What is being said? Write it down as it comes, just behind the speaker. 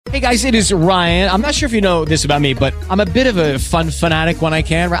Hey guys, it is Ryan. I'm not sure if you know this about me, but I'm a bit of a fun fanatic when I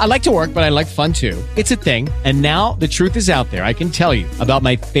can. I like to work, but I like fun too. It's a thing. And now the truth is out there. I can tell you about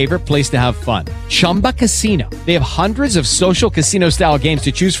my favorite place to have fun. Chumba Casino. They have hundreds of social casino style games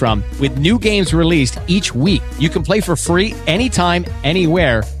to choose from with new games released each week. You can play for free anytime,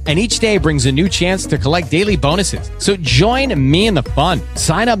 anywhere. And each day brings a new chance to collect daily bonuses. So join me in the fun.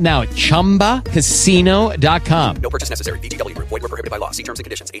 Sign up now at ChumbaCasino.com. No purchase necessary. VGW. Void where prohibited by law. See terms and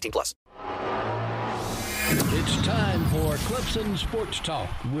conditions. 18+. It's time for Clemson Sports Talk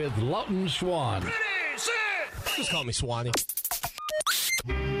with Lawton Swan. Ready, set. Just call me Swanee.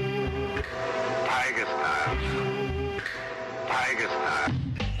 Tiger style. Tiger style.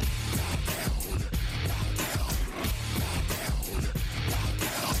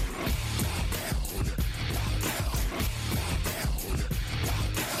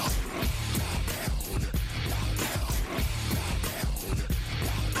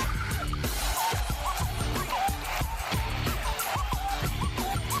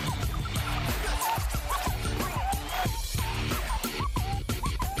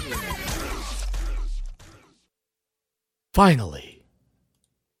 Finally,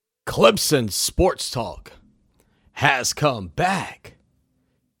 Clemson Sports Talk has come back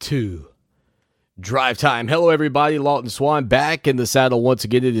to Drive Time. Hello, everybody. Lawton Swan back in the saddle once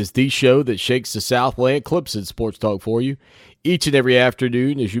again. It is the show that shakes the Southland. Clemson Sports Talk for you each and every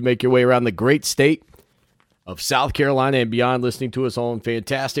afternoon as you make your way around the great state of South Carolina and beyond, listening to us on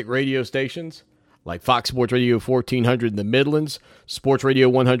fantastic radio stations like Fox Sports Radio 1400 in the Midlands, Sports Radio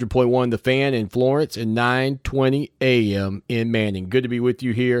 100.1 The Fan in Florence, and 920 AM in Manning. Good to be with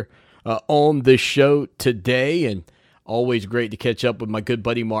you here on the show today, and always great to catch up with my good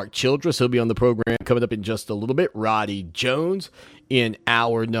buddy Mark Childress. He'll be on the program coming up in just a little bit. Roddy Jones in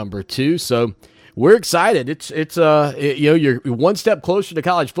hour number 2. So we're excited. You're one step closer to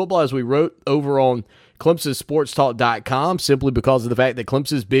college football, as we wrote over on ClemsonSportsTalk.com, simply because of the fact that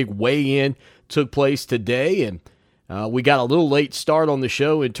Clemson's big weigh-in took place today, and we got a little late start on the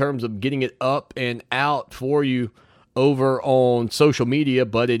show in terms of getting it up and out for you over on social media,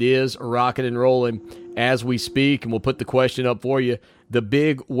 but it is rocking and rolling as we speak, and we'll put the question up for you. The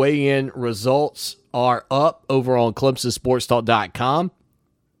big weigh-in results are up over on ClemsonSportsTalk.com.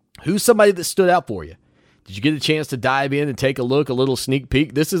 Who's somebody that stood out for you? Did you get a chance to dive in and take a look, a little sneak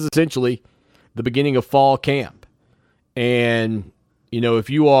peek? This is essentially the beginning of fall camp, and if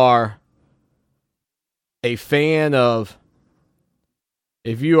you are a fan of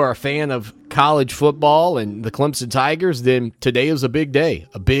college football and the Clemson Tigers, then today is a big day,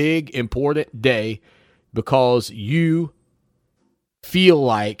 a big, important day, because you feel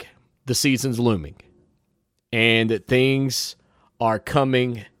like the season's looming and that things are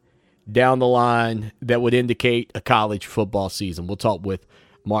coming down the line that would indicate a college football season. We'll talk with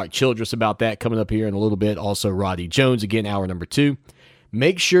Mark Childress about that coming up here in a little bit. Also, Roddy Jones, again, hour number 2.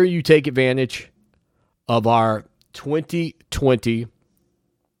 Make sure you take advantage of our 2020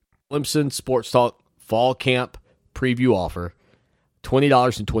 Clemson Sports Talk Fall Camp Preview offer,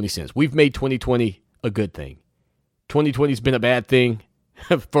 $20.20. We've made 2020 a good thing. 2020 has been a bad thing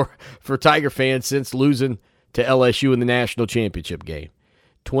for Tiger fans since losing to LSU in the national championship game.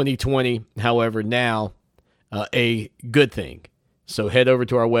 2020, however, now a good thing. So head over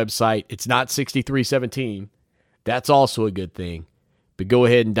to our website. It's not $63.17. That's also a good thing. But go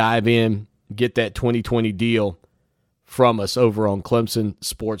ahead and dive in. Get that 2020 deal from us over on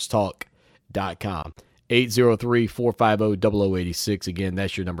ClemsonSportsTalk.com. 803-450-0086. Again,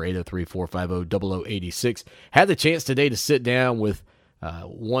 that's your number, 803-450-0086. Had the chance today to sit down with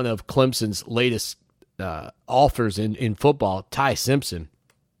one of Clemson's latest offers in football, Ty Simpson.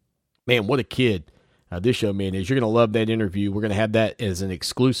 Man, what a kid this young man is. You're going to love that interview. We're going to have that as an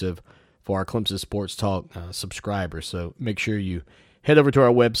exclusive for our Clemson Sports Talk subscribers. So make sure you head over to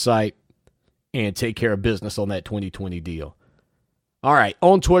our website and take care of business on that 2020 deal. All right,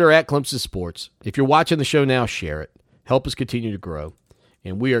 on Twitter at Clemson Sports. If you're watching the show now, share it. Help us continue to grow.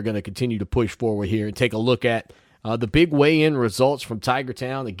 And we are going to continue to push forward here and take a look at the big weigh-in results from Tiger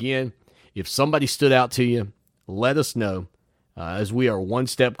Town. Again, if somebody stood out to you, let us know as we are one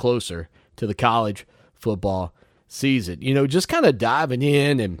step closer to the college football season. Just kind of diving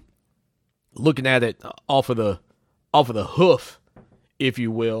in and looking at it off of the hoof, if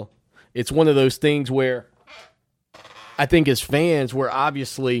you will. It's one of those things where I think as fans, we're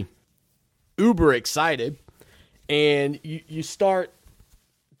obviously uber excited, and you start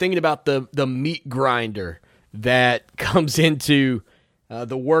thinking about the meat grinder that comes into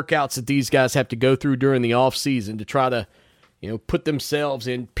the workouts that these guys have to go through during the offseason to try to put themselves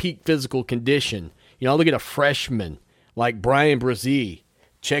in peak physical condition. I look at a freshman like Brian Brzee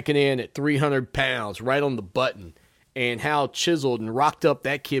checking in at 300 pounds, right on the button, and how chiseled and rocked up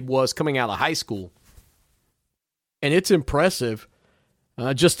that kid was coming out of high school. And it's impressive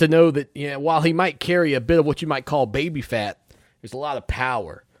just to know that while he might carry a bit of what you might call baby fat, there's a lot of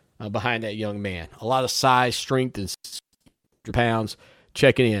power behind that young man. A lot of size, strength, and pounds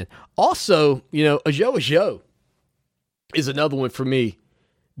checking in. Also, Ajo is another one for me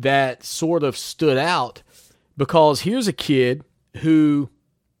that sort of stood out because here's a kid who,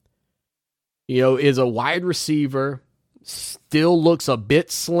 is a wide receiver, still looks a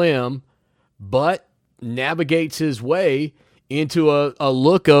bit slim, but navigates his way into a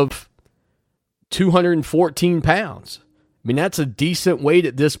look of 214 pounds. I mean, that's a decent weight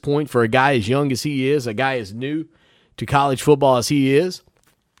at this point for a guy as young as he is, a guy as new to college football as he is.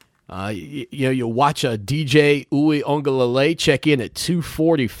 You'll watch a DJ Uiagalelei check in at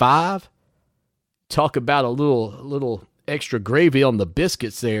 245. Talk about a little extra gravy on the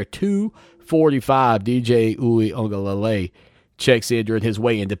biscuits there. 245 DJ Uiagalelei checks in during his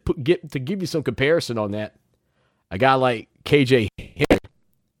weigh-in. To give you some comparison on that, a guy like KJ Henry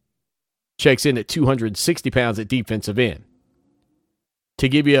checks in at 260 pounds at defensive end. To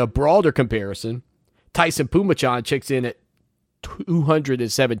give you a broader comparison, Tyson Pumachan checks in at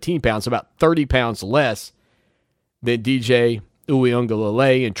 217 pounds, about 30 pounds less than DJ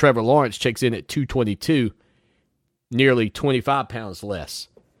Uiagalelei, and Trevor Lawrence checks in at 222, nearly 25 pounds less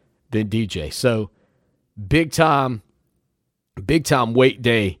than DJ. So big time weight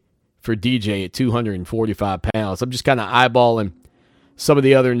day for DJ at 245 pounds. I'm just kind of eyeballing some of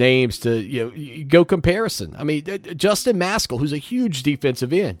the other names to go comparison. I mean, Justin Maskell, who's a huge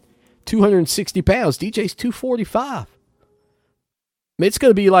defensive end, 260 pounds. DJ's 245. I mean, it's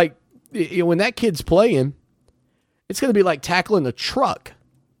going to be like, when that kid's playing, it's going to be like tackling a truck.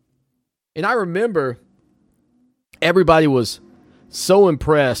 And I remember everybody was so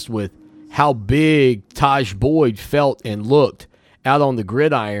impressed with how big Taj Boyd felt and looked out on the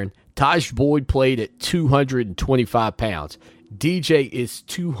gridiron. Taj Boyd played at 225 pounds. DJ is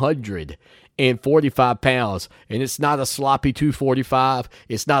 245 pounds, and it's not a sloppy 245.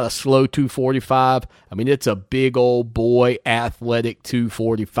 It's not a slow 245. I mean, it's a big old boy athletic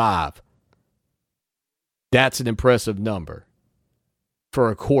 245. That's an impressive number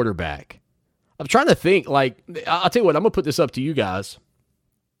for a quarterback. I'm trying to think, I'll tell you what, I'm going to put this up to you guys.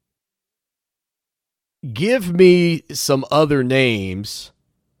 Give me some other names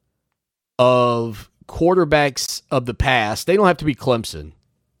of quarterbacks of the past. They don't have to be Clemson.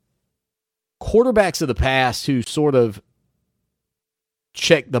 Quarterbacks of the past who sort of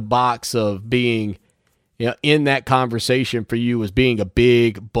check the box of being in that conversation for you as being a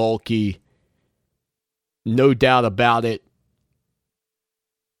big, bulky, no doubt about it,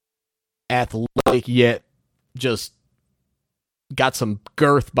 athletic, yet just got some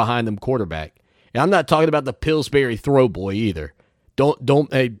girth behind them quarterback. And I'm not talking about the Pillsbury throw boy either.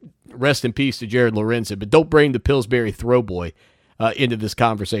 Don't hey, rest in peace to Jared Lorenzen, but don't bring the Pillsbury throw boy into this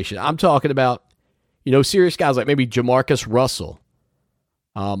conversation. I'm talking about, serious guys like maybe Jamarcus Russell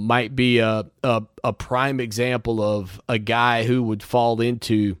might be a prime example of a guy who would fall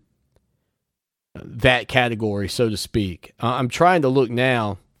into that category, so to speak. I'm trying to look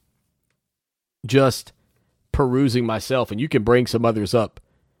now, just perusing myself, and you can bring some others up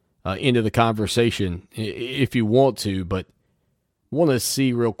into the conversation if you want to, but want to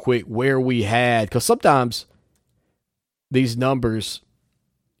see real quick where we had, because sometimes these numbers,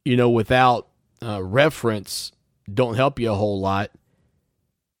 without reference, don't help you a whole lot.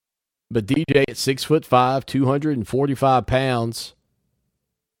 But DJ at 6'5", 245 pounds,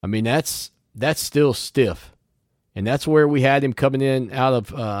 I mean, that's still stiff, and that's where we had him coming in out of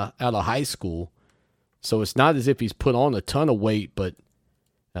high school. So it's not as if he's put on a ton of weight, but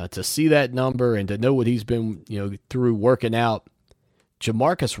to see that number and to know what he's been through working out.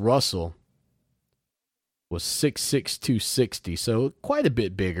 Jamarcus Russell was 6'6", 260, so quite a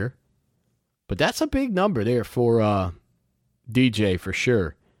bit bigger. But that's a big number there for DJ for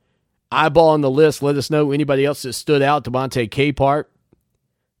sure. Eyeballing the list, let us know anybody else that stood out. Devontae Capehart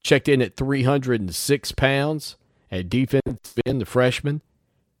checked in at 306 pounds at defense end, the freshman.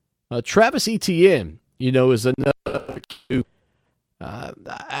 Travis Etienne, is another who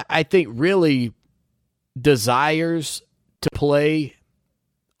I think really desires to play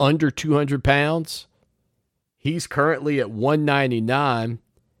under 200 pounds. He's currently at 199.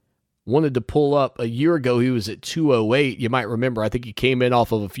 Wanted to pull up a year ago. He was at 208. You might remember, I think he came in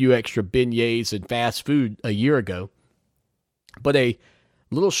off of a few extra beignets and fast food a year ago. But a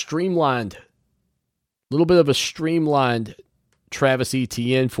little bit of a streamlined Travis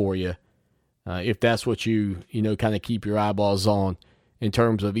Etienne for you, if that's what you kind of keep your eyeballs on in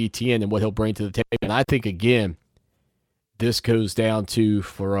terms of ETN and what he'll bring to the table. And I think, again, this goes down to,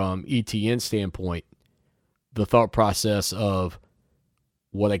 from ETN standpoint, the thought process of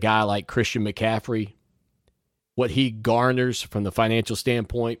what a guy like Christian McCaffrey, what he garners from the financial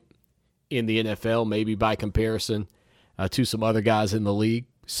standpoint in the NFL, maybe by comparison to some other guys in the league.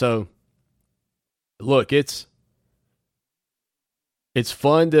 So, look, it's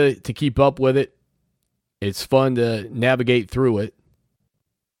fun to keep up with it. It's fun to navigate through it.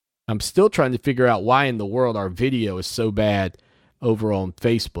 I'm still trying to figure out why in the world our video is so bad over on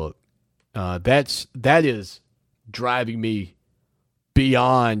Facebook. That is driving me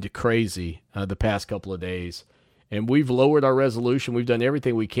beyond crazy the past couple of days. And we've lowered our resolution. We've done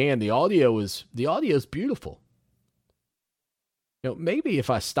everything we can. The audio is beautiful. Maybe if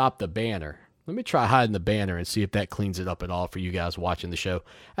I stop the banner, let me try hiding the banner and see if that cleans it up at all for you guys watching the show.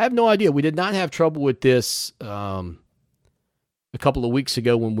 I have no idea. We did not have trouble with this a couple of weeks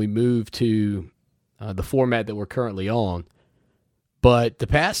ago when we moved to the format that we're currently on. But the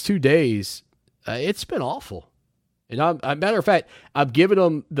past 2 days, it's been awful. And matter of fact, I've given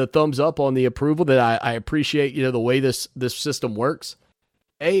them the thumbs up on the approval that I appreciate, the way this system works.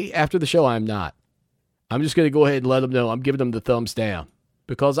 After the show, I'm not. I'm just going to go ahead and let them know I'm giving them the thumbs down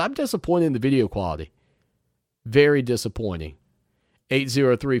because I'm disappointed in the video quality. Very disappointing.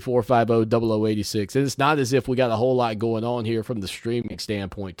 803-450-0086. And it's not as if we got a whole lot going on here from the streaming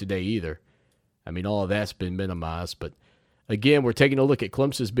standpoint today either. I mean, all of that's been minimized. But again, we're taking a look at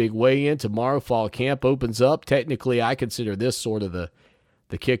Clemson's big weigh-in. Tomorrow, fall camp opens up. Technically, I consider this sort of the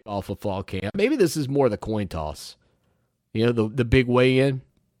kickoff of fall camp. Maybe this is more the coin toss. The big weigh-in.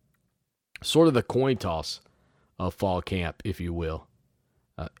 Sort of the coin toss of fall camp, if you will.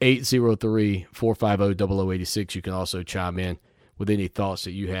 803-450-0086. You can also chime in with any thoughts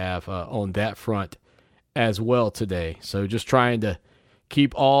that you have on that front as well today. So just trying to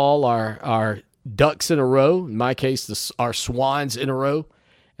keep all our ducks in a row, in my case, our swans in a row,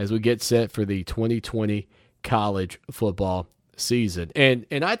 as we get set for the 2020 college football season. And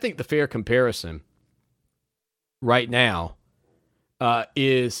I think the fair comparison right now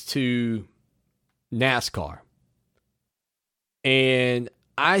is to NASCAR. And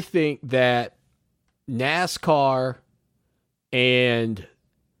I think that NASCAR and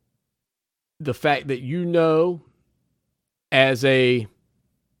the fact that as a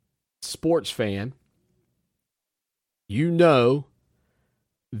sports fan,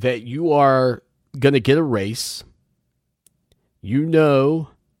 that you are going to get a race. That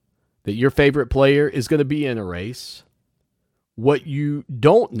your favorite player is going to be in a race. What you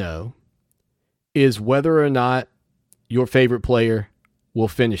don't know is whether or not your favorite player will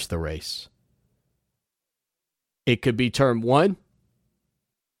finish the race. It could be turn one.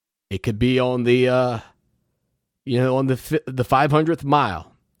 It could be on the on the 500th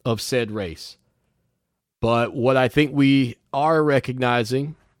mile of said race. But what I think we are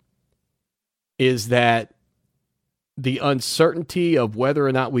recognizing is that the uncertainty of whether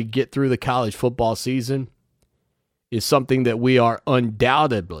or not we get through the college football season is something that we are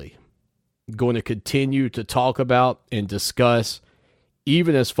undoubtedly going to continue to talk about and discuss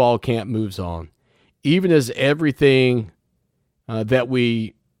even as fall camp moves on, even as everything that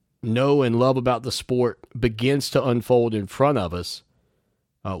we know and love about the sport begins to unfold in front of us.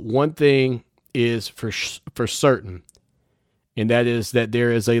 One thing is for certain, and that is that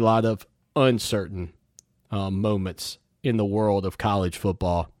there is a lot of uncertain moments in the world of college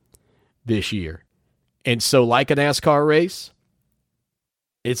football this year. And so like a NASCAR race,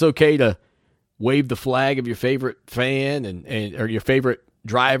 it's okay to wave the flag of your favorite fan or your favorite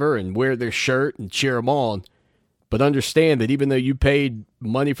driver and wear their shirt and cheer them on. But understand that even though you paid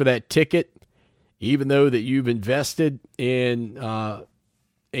money for that ticket, even though that you've invested in that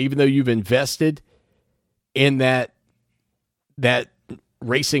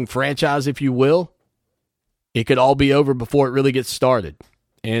racing franchise, if you will, it could all be over before it really gets started.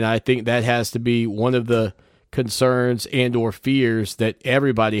 And I think that has to be one of the concerns and or fears that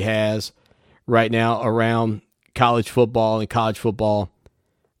everybody has right now around college football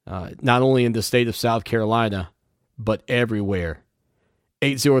not only in the state of South Carolina, but everywhere.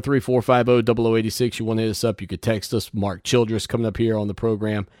 803-450-0086. You want to hit us up, you could text us. Mark Childress coming up here on the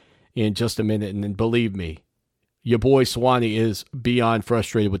program in just a minute. And then believe me, your boy Swanee is beyond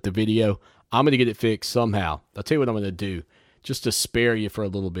frustrated with the video. I'm going to get it fixed somehow. I'll tell you what I'm going to do, just to spare you for a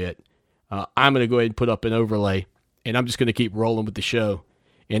little bit. I'm going to go ahead and put up an overlay, and I'm just going to keep rolling with the show,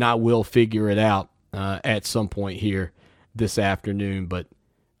 and I will figure it out at some point here this afternoon. But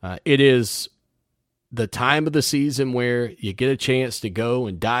it is the time of the season where you get a chance to go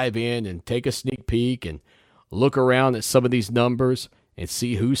and dive in and take a sneak peek and look around at some of these numbers and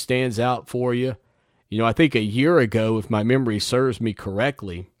see who stands out for you. You know, I think a year ago, if my memory serves me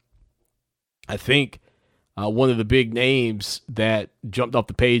correctly, I think one of the big names that jumped off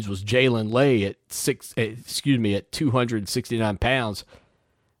the page was Jalen Lay at 269 pounds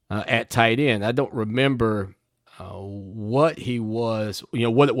at tight end. I don't remember what he was,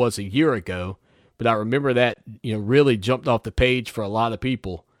 what it was a year ago, but I remember that, really jumped off the page for a lot of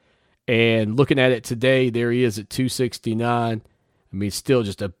people. And looking at it today, there he is at 269. I mean, still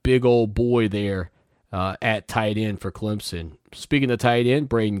just a big old boy there at tight end for Clemson. Speaking of tight end,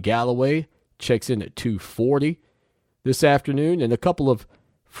 Braden Galloway checks in at 240 this afternoon, and a couple of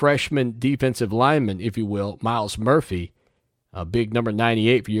freshman defensive linemen, if you will. Miles Murphy, a big number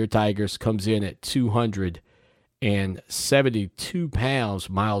 98 for your Tigers, comes in at 272 pounds.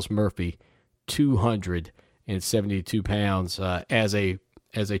 Miles Murphy, 272 pounds as a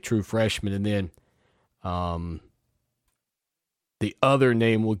true freshman. And then the other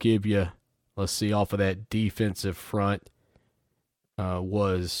name we'll give you, let's see, off of that defensive front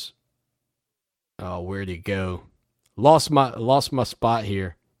was where'd he go? Lost my spot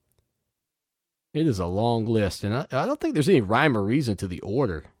here. It is a long list, and I don't think there's any rhyme or reason to the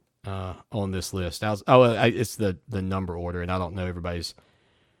order on this list. It's the number order, and I don't know everybody's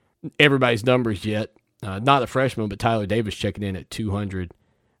numbers yet. Not a freshman, but Tyler Davis checking in at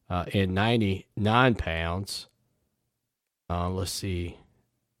 299 pounds. Let's see.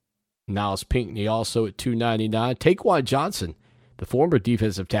 Niles Pinckney also at 299. Taquan Johnson, the former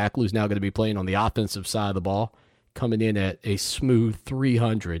defensive tackle, who's now going to be playing on the offensive side of the ball, coming in at a smooth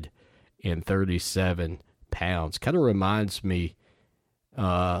 337 pounds. Kind of reminds me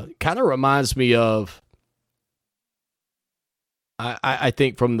of, I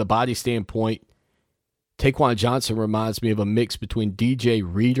think from the body standpoint, Taquan Johnson reminds me of a mix between DJ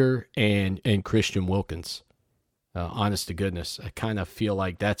Reader and Christian Wilkins. Honest to goodness, I kind of feel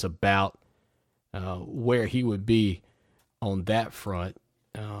like that's about where he would be on that front.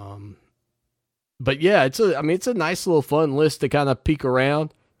 But yeah, it's a nice little fun list to kind of peek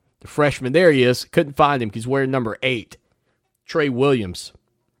around. The freshman, there he is. Couldn't find him because he's wearing number 8. Trey Williams,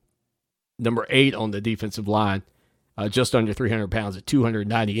 number 8 on the defensive line, just under 300 pounds at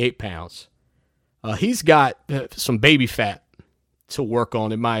 298 pounds. He's got some baby fat to work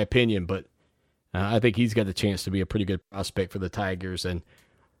on, in my opinion, but I think he's got a chance to be a pretty good prospect for the Tigers and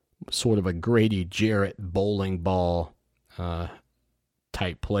sort of a Grady Jarrett bowling ball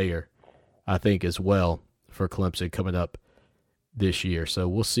type player, I think, as well for Clemson coming up this year. So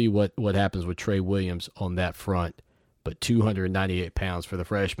we'll see what happens with Trey Williams on that front. But 298 pounds for the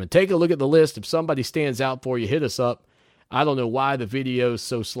freshman. Take a look at the list. If somebody stands out for you, hit us up. I don't know why the video is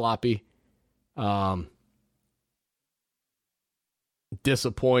so sloppy.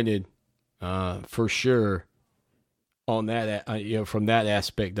 Disappointed for sure on that, from that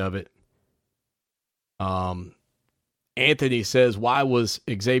aspect of it. Anthony says, why was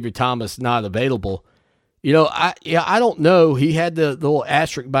Xavier Thomas not available? I don't know. He had the little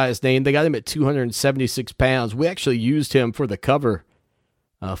asterisk by his name. They got him at 276 pounds. We actually used him for the cover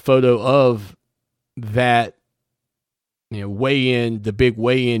photo of that, the big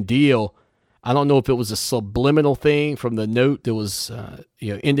weigh-in deal. I don't know if it was a subliminal thing from the note that was,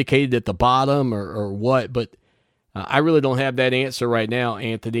 indicated at the bottom or what, but I really don't have that answer right now,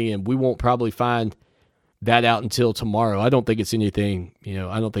 Anthony, and we won't probably find that out until tomorrow. I don't think it's anything,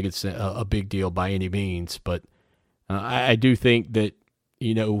 I don't think it's a big deal by any means, but I do think that,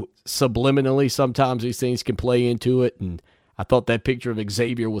 subliminally sometimes these things can play into it, and I thought that picture of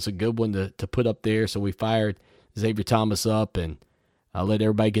Xavier was a good one to put up there, so we fired Xavier Thomas up and let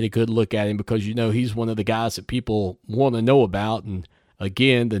everybody get a good look at him because, he's one of the guys that people want to know about, and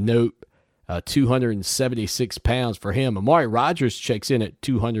again, the note, 276 pounds for him. Amari Rogers checks in at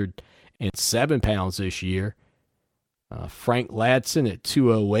 207 pounds this year. Frank Ladson at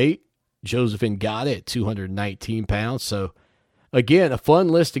 208. Joseph Ngata at 219 pounds. So, again, a fun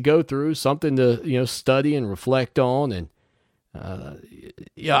list to go through, something to study and reflect on. And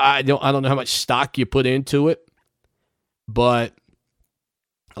I don't know how much stock you put into it, but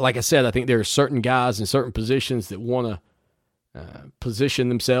like I said, I think there are certain guys in certain positions that want to position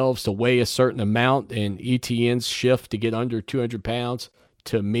themselves to weigh a certain amount, and ETN's shift to get under 200 pounds,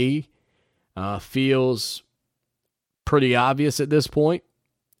 to me, feels pretty obvious at this point,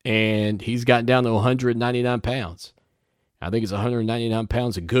 and he's gotten down to 199 pounds. I think it's 199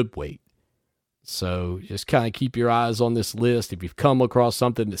 pounds a good weight. So just kind of keep your eyes on this list. If you've come across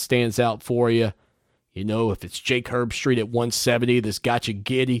something that stands out for you, if it's Jake Herbstreit at 170 that's got you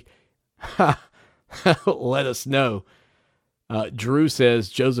giddy, let us know. Drew says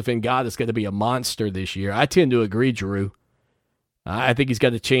Joseph Ngata is going to be a monster this year. I tend to agree, Drew. I think he's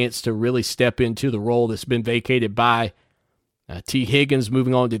got a chance to really step into the role that's been vacated by T. Higgins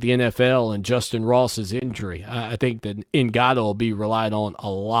moving on to the NFL and Justin Ross's injury. I think that Ngata will be relied on a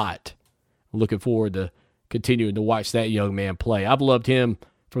lot. Looking forward to continuing to watch that young man play. I've loved him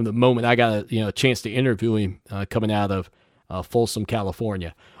from the moment I got a chance to interview him coming out of Folsom,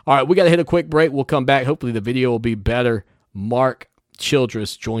 California. All right, we got to hit a quick break. We'll come back. Hopefully the video will be better. Mark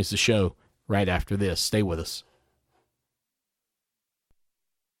Childress joins the show right after this. Stay with us.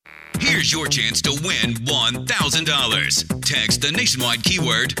 Here's your chance to win $1,000. Text the nationwide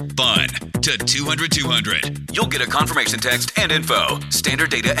keyword FUN to 200-200. You'll get a confirmation text and info. Standard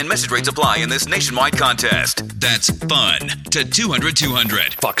data and message rates apply in this nationwide contest. That's FUN to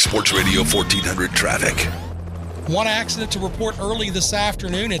 200-200. Fox Sports Radio 1400 traffic. One accident to report early this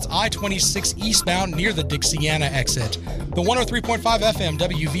afternoon. It's I-26 eastbound near the Dixiana exit. The 103.5 FM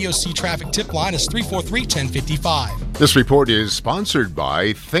WVOC traffic tip line is 343-1055. This report is sponsored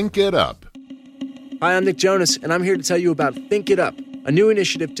by Think It Up. Hi, I'm Nick Jonas, and I'm here to tell you about Think It Up, a new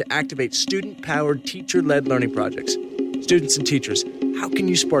initiative to activate student-powered, teacher-led learning projects. Students and teachers, how can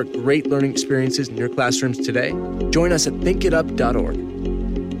you spark great learning experiences in your classrooms today? Join us at thinkitup.org.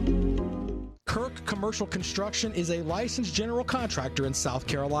 Kirk Commercial Construction is a licensed general contractor in South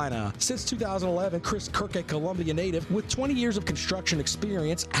Carolina. Since 2011, Chris Kirk, a Columbia native with 20 years of construction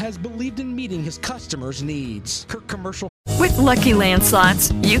experience, has believed in meeting his customers' needs. Kirk Commercial. With Lucky Land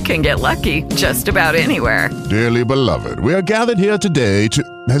Slots, you can get lucky just about anywhere. Dearly beloved, we are gathered here today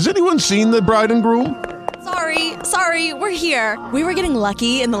to... Has anyone seen the bride and groom? Sorry, we're here. We were getting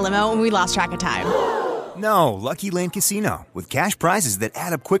lucky in the limo and we lost track of time. No, Lucky Land Casino, with cash prizes that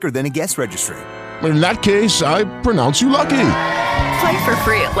add up quicker than a guest registry. In that case, I pronounce you lucky. Play for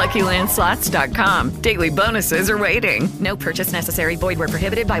free at LuckyLandSlots.com. Daily bonuses are waiting. No purchase necessary. Void where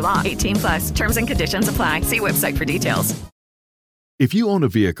prohibited by law. 18+. Terms and conditions apply. See website for details. If you own a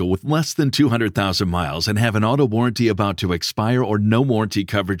vehicle with less than 200,000 miles and have an auto warranty about to expire or no warranty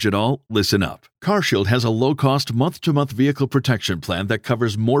coverage at all, listen up. CarShield has a low-cost month-to-month vehicle protection plan that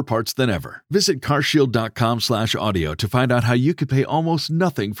covers more parts than ever. Visit carshield.com/audio to find out how you could pay almost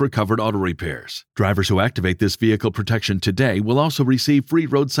nothing for covered auto repairs. Drivers who activate this vehicle protection today will also receive free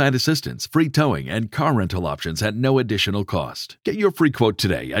roadside assistance, free towing, and car rental options at no additional cost. Get your free quote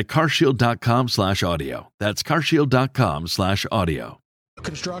today at carshield.com/audio. That's carshield.com/audio.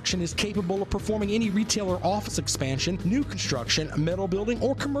 Construction is capable of performing any retail or office expansion, new construction, metal building,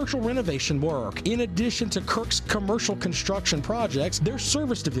 or commercial renovation work. In addition to Kirk's commercial construction projects, their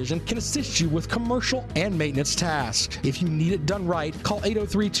service division can assist you with commercial and maintenance tasks. If you need it done right, call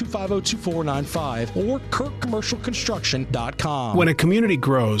 803-250-2495 or kirkcommercialconstruction.com. When a community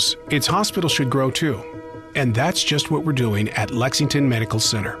grows, its hospital should grow too. And that's just what we're doing at Lexington Medical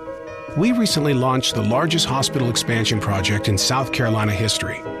Center. We recently launched the largest hospital expansion project in South Carolina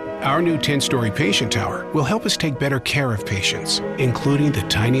history. Our new 10-story patient tower will help us take better care of patients, including the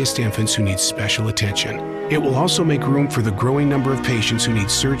tiniest infants who need special attention. It will also make room for the growing number of patients who need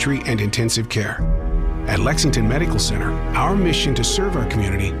surgery and intensive care. At Lexington Medical Center, our mission to serve our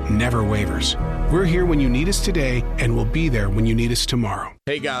community never wavers. We're here when you need us today, and we'll be there when you need us tomorrow.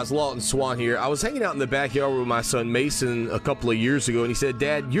 Hey guys, Lawton Swan here. I was hanging out in the backyard with my son Mason a couple of years ago, and he said,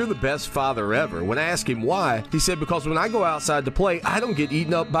 "Dad, you're the best father ever." When I asked him why, he said, "Because when I go outside to play, I don't get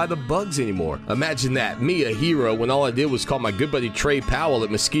eaten up by the bugs anymore." Imagine that, me a hero, when all I did was call my good buddy Trey Powell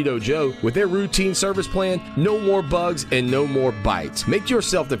at Mosquito Joe. With their routine service plan, no more bugs and no more bites. Make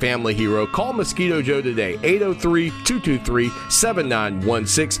yourself the family hero. Call Mosquito Joe today,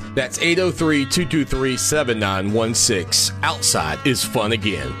 803-223-7916. That's 803-223-7916. Outside is fun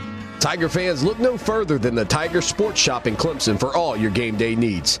again. Tiger fans, look no further than the Tiger Sports Shop in Clemson for all your game day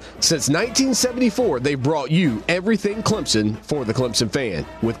needs. Since 1974, they've brought you everything Clemson for the Clemson fan.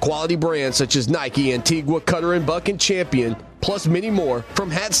 With quality brands such as Nike, Antigua, Cutter & Buck, and Champion, plus many more.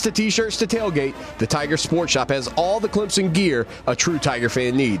 From hats to t-shirts to tailgate, the Tiger Sports Shop has all the Clemson gear a true Tiger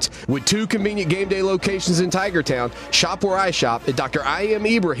fan needs. With 2 convenient game day locations in Tigertown, shop where I shop at Dr. I.M.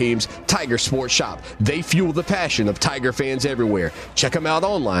 Ibrahim's Tiger Sports Shop. They fuel the passion of Tiger fans everywhere. Check them out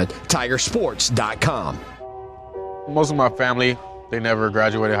online, tigersports.com. Most of my family, they never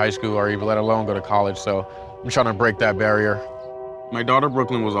graduated high school or even let alone go to college, so I'm trying to break that barrier. My daughter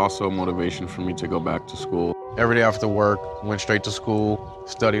Brooklyn was also a motivation for me to go back to school. Every day after work, went straight to school,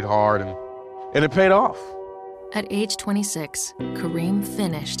 studied hard, and it paid off. At age 26, Kareem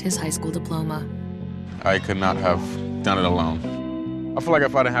finished his high school diploma. I could not have done it alone. I feel like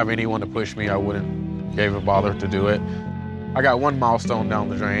if I didn't have anyone to push me, I wouldn't give a bother to do it. I got one milestone down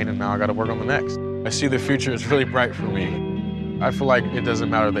the drain, and now I got to work on the next. I see the future is really bright for me. I feel like it doesn't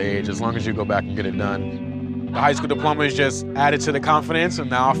matter the age, as long as you go back and get it done. The high school diploma is just added to the confidence, and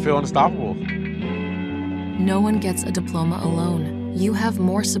now I feel unstoppable. No one gets a diploma alone. You have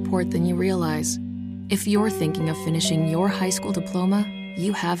more support than you realize. If you're thinking of finishing your high school diploma,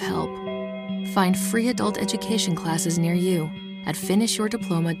 you have help. Find free adult education classes near you at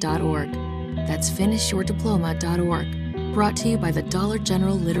finishyourdiploma.org. That's finishyourdiploma.org. Brought to you by the Dollar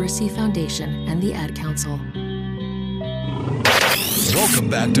General Literacy Foundation and the Ad Council. Welcome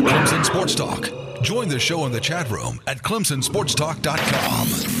back to Clemson Sports Talk. Join the show in the chat room at clemsonsportstalk.com.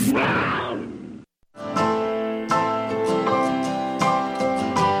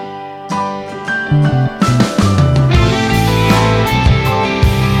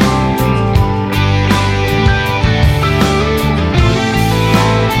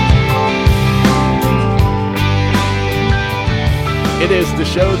 It is the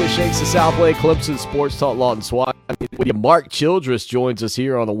show that shakes the Southland. Clemson Sports Talk. Lawton Swan. Mark Childress joins us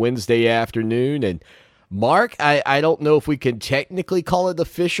here on a Wednesday afternoon. And Mark, I don't know if we can technically call it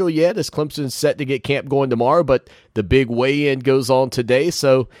official yet, as Clemson's set to get camp going tomorrow, but the big weigh-in goes on today.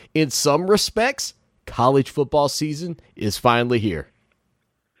 So in some respects, college football season is finally here.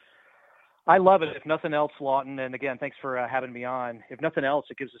 I love it. If nothing else, Lawton, and again, thanks for having me on. If nothing else,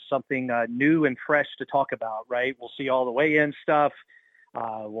 it gives us something new and fresh to talk about, right? We'll see all the weigh-in stuff.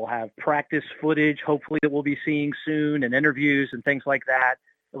 We'll have practice footage, hopefully, that we'll be seeing soon, and interviews and things like that.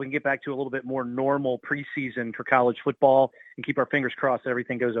 And we can get back to a little bit more normal preseason for college football and keep our fingers crossed that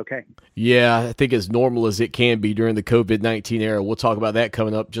everything goes okay. Yeah, I think as normal as it can be during the COVID-19 era. We'll talk about that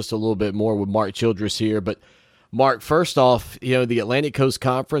coming up just a little bit more with Mark Childress here. But Mark, first off, the Atlantic Coast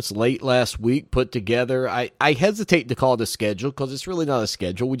Conference late last week put together, I hesitate to call it a schedule because it's really not a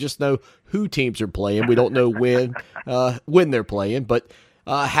schedule. We just know who teams are playing. We don't know when they're playing. But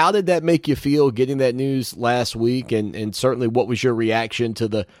how did that make you feel getting that news last week? And certainly what was your reaction to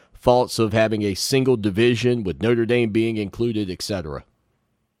the thoughts of having a single division with Notre Dame being included, et cetera?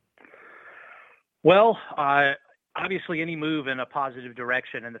 Well, obviously any move in a positive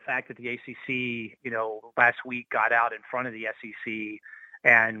direction, and the fact that the ACC, last week got out in front of the SEC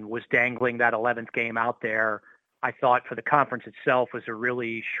and was dangling that 11th game out there, I thought for the conference itself was a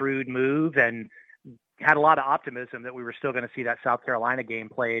really shrewd move and had a lot of optimism that we were still going to see that South Carolina game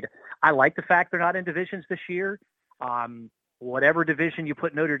played. I like the fact they're not in divisions this year. Whatever division you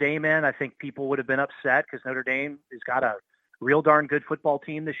put Notre Dame in, I think people would have been upset because Notre Dame has got a real darn good football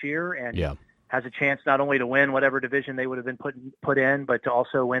team this year and has a chance not only to win whatever division they would have been put in, but to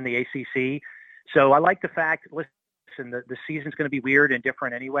also win the ACC. So I like the fact, listen, the season's going to be weird and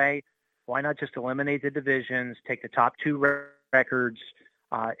different anyway. Why not just eliminate the divisions, take the top two records,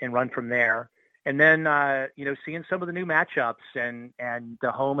 and run from there? And then, seeing some of the new matchups and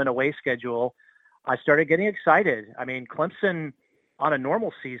the home and away schedule, I started getting excited. I mean, Clemson on a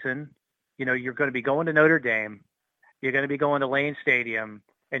normal season, you're going to be going to Notre Dame, you're going to be going to Lane Stadium,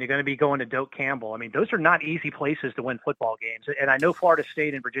 and you're going to be going to Doak Campbell. I mean, those are not easy places to win football games. And I know Florida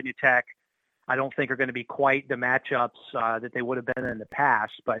State and Virginia Tech, I don't think are going to be quite the matchups that they would have been in the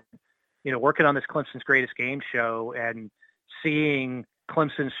past. But, working on this Clemson's Greatest Game show and seeing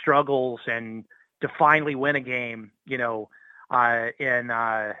Clemson's struggles and to finally win a game, in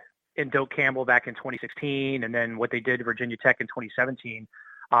Doak Campbell back in 2016, and then what they did to Virginia Tech in 2017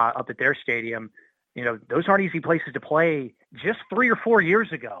 up at their stadium, those aren't easy places to play just 3 or 4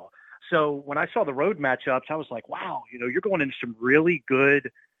 years ago. So when I saw the road matchups, I was like, wow, you're going into some really good,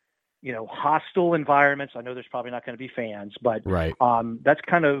 hostile environments. I know there's probably not going to be fans, but right. That's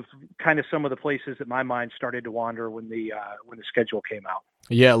kind of some of the places that my mind started to wander when the schedule came out.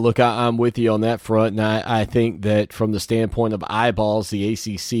 Yeah, look, I'm with you on that front, and I think that from the standpoint of eyeballs, the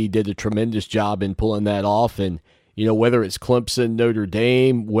ACC did a tremendous job in pulling that off. And, whether it's Clemson, Notre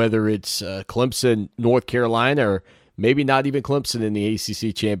Dame, whether it's Clemson, North Carolina, or maybe not even Clemson in the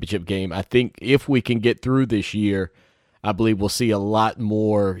ACC championship game, I think if we can get through this year, I believe we'll see a lot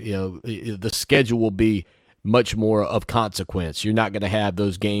more. The schedule will be much more of consequence. You're not going to have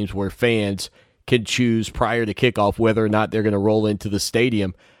those games where fans can choose prior to kickoff whether or not they're going to roll into the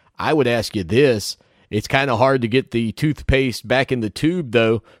stadium. I would ask you this. It's kind of hard to get the toothpaste back in the tube,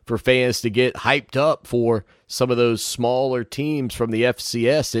 though, for fans to get hyped up for some of those smaller teams from the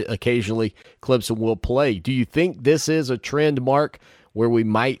FCS that occasionally Clemson will play. Do you think this is a trend, Mark, where we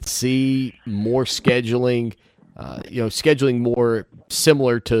might see more scheduling, scheduling more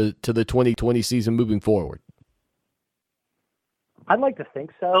similar to the 2020 season moving forward? I'd like to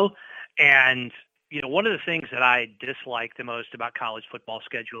think so. And, one of the things that I dislike the most about college football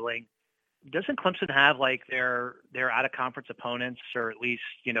scheduling, doesn't Clemson have like their out-of-conference opponents, or at least,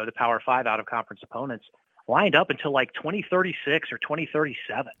 the Power 5 out-of-conference opponents lined up until like 2036 or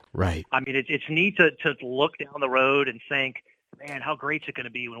 2037. Right. I mean, it's neat to look down the road and think, man, how great is it going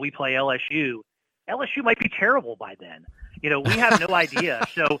to be when we play LSU? LSU might be terrible by then. You know, we have no idea.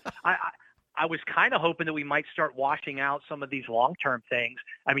 So I was kind of hoping that we might start washing out some of these long-term things.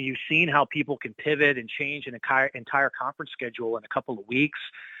 I mean, you've seen how people can pivot and change an entire conference schedule in a couple of weeks.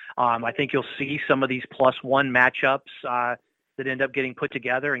 I think you'll see some of these +1 matchups that end up getting put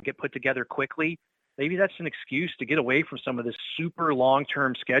together and get put together quickly. Maybe that's an excuse to get away from some of this super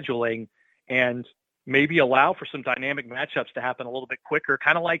long-term scheduling and maybe allow for some dynamic matchups to happen a little bit quicker,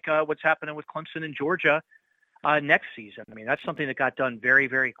 kind of like what's happening with Clemson and Georgia next season. I mean, that's something that got done very,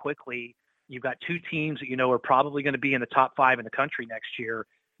 very quickly. You've got two teams that you know are probably going to be in the top 5 in the country next year.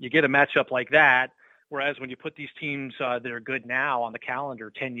 You get a matchup like that, whereas when you put these teams that are good now on the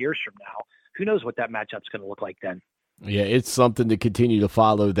calendar 10 years from now, who knows what that matchup's going to look like then. Yeah, it's something to continue to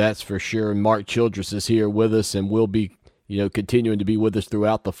follow, that's for sure. And Mark Childress is here with us and will be, continuing to be with us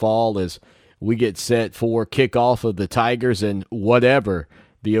throughout the fall as we get set for kickoff of the Tigers and whatever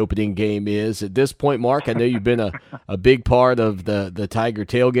the opening game is. At this point, Mark, I know you've been a big part of the Tiger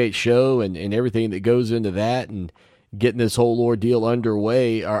Tailgate show and everything that goes into that and getting this whole ordeal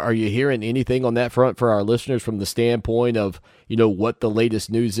underway. Are you hearing anything on that front for our listeners from the standpoint of, what the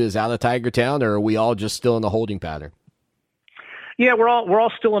latest news is out of Tiger Town, or are we all just still in a holding pattern? Yeah, we're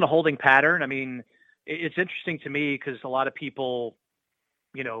all still in a holding pattern. I mean, it's interesting to me because a lot of people,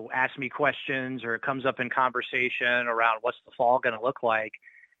 ask me questions or it comes up in conversation around what's the fall going to look like.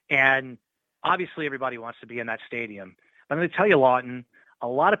 And obviously everybody wants to be in that stadium. I'm going to tell you, Lawton, a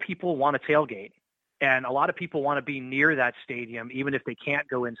lot of people want to tailgate and a lot of people want to be near that stadium, even if they can't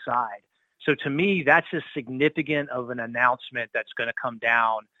go inside. So to me, that's as significant of an announcement that's going to come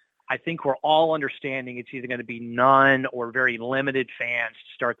down. I think we're all understanding it's either going to be none or very limited fans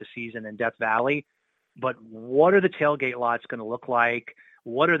to start the season in Death Valley. But what are the tailgate lots going to look like?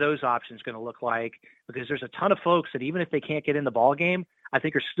 What are those options going to look like? Because there's a ton of folks that even if they can't get in the ball game, I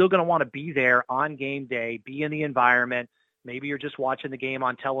think are still going to want to be there on game day, be in the environment. Maybe you're just watching the game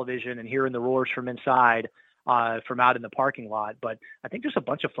on television and hearing the roars from inside, from out in the parking lot. But I think there's a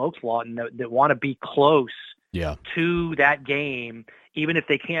bunch of folks, Lawton, that want to be close to that game, even if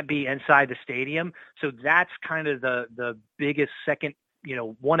they can't be inside the stadium. So that's kind of the biggest second,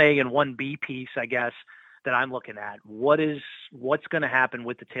 1A and 1B piece, I guess, that I'm looking at. What's going to happen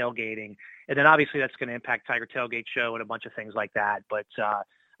with the tailgating? And then obviously that's going to impact Tiger Tailgate Show and a bunch of things like that. But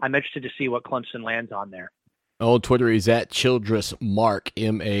I'm interested to see what Clemson lands on there. On Twitter, he's at Childress Mark,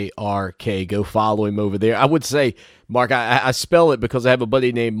 M-A-R-K. Go follow him over there. I would say, Mark, I spell it because I have a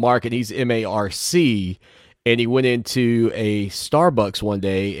buddy named Mark, and he's M-A-R-C, and he went into a Starbucks one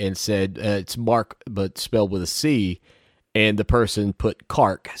day and said, it's Mark, but spelled with a C, and the person put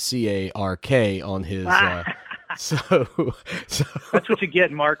Cark, C-A-R-K, on his so that's what you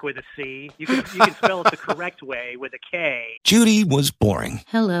get, Mark, with a C. You can spell it the correct way with a K. Judy was boring.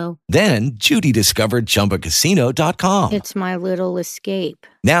 Hello. Then Judy discovered ChumbaCasino.com. It's my little escape.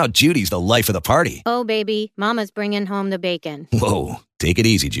 Now Judy's the life of the party. Oh, baby, mama's bringing home the bacon. Whoa, take it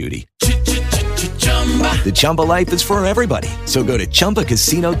easy, Judy. The Chumba life is for everybody. So go to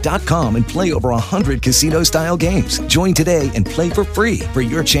ChumbaCasino.com and play over 100 casino-style games. Join today and play for free for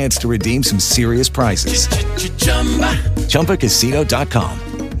your chance to redeem some serious prizes.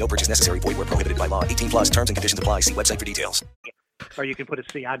 ChumbaCasino.com. No purchase necessary. Void where prohibited by law. 18+ terms and conditions apply. See website for details. Or you can put a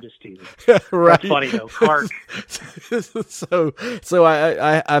C. I'm just teasing. Right. That's funny though. Clark. So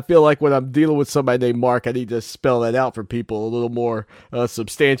I feel like when I'm dealing with somebody named Mark, I need to spell that out for people a little more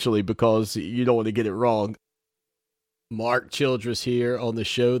substantially because you don't want to get it wrong. Mark Childress here on the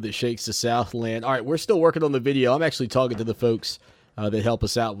show that shakes the Southland. All right, we're still working on the video. I'm actually talking to the folks that help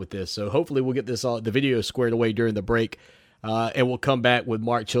us out with this. So hopefully we'll get the video squared away during the break, and we'll come back with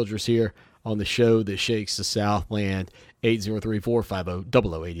Mark Childress here on the show that shakes the Southland.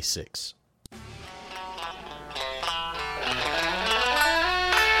 803-450-0086.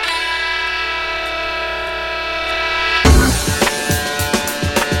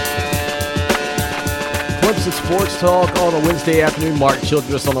 Clemson Sports Talk on a Wednesday afternoon. Mark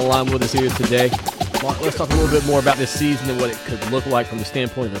Childress on the line with us here today. Mark, let's talk a little bit more about this season and what it could look like from the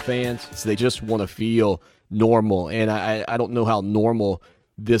standpoint of the fans. So they just want to feel normal, and I don't know how normal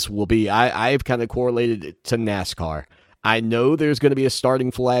this will be. I've kind of correlated it to NASCAR. I know there's going to be a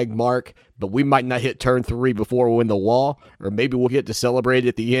starting flag, Mark, but we might not hit turn 3 before we win the wall, or maybe we'll get to celebrate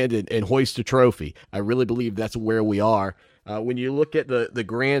at the end and hoist a trophy. I really believe that's where we are. When you look at the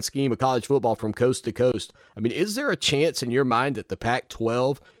grand scheme of college football from coast to coast, I mean, is there a chance in your mind that the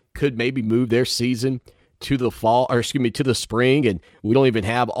Pac-12 could maybe move their season to the fall, or excuse me, to the spring, and we don't even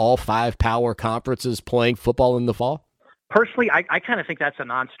have all 5 power conferences playing football in the fall? Personally, I kind of think that's a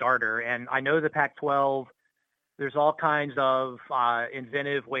non-starter, and I know the Pac-12, there's all kinds of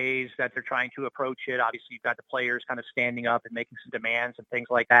inventive ways that they're trying to approach it. Obviously, you've got the players kind of standing up and making some demands and things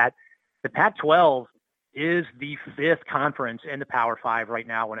like that. The Pac-12 is the 5th conference in the Power 5 right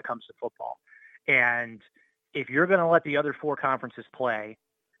now when it comes to football. And if you're going to let the other 4 conferences play,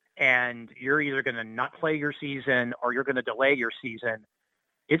 and you're either going to not play your season or you're going to delay your season,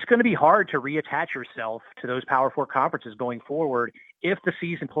 it's going to be hard to reattach yourself to those Power 4 conferences going forward if the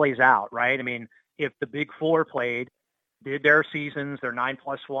season plays out, right? I mean, if the Big 4 did their seasons, their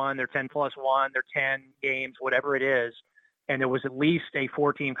 9+1, their 10+1, their 10 games, whatever it is, and there was at least a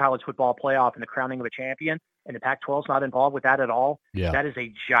 4-team college football playoff and the crowning of a champion, and the Pac-12 is not involved with that at all, that is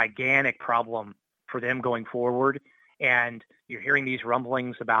a gigantic problem for them going forward. And you're hearing these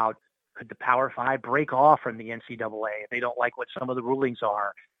rumblings about, could the Power 5 break off from the NCAA if they don't like what some of the rulings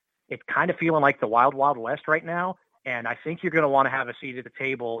are? It's kind of feeling like the wild, wild west right now. And I think you're going to want to have a seat at the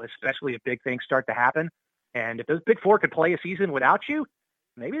table, especially if big things start to happen. And if those Big 4 could play a season without you,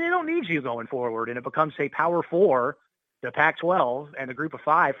 maybe they don't need you going forward. And it becomes a Power 4, the Pac-12, and the group of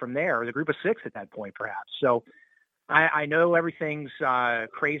 5 from there, or the group of 6 at that point, perhaps. So I know everything's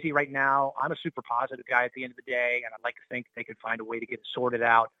crazy right now. I'm a super positive guy at the end of the day, and I'd like to think they could find a way to get it sorted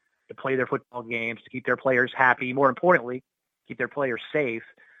out, to play their football games, to keep their players happy, more importantly, keep their players safe,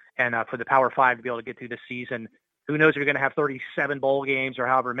 and for the Power 5 to be able to get through this season. Who knows if you're going to have 37 bowl games or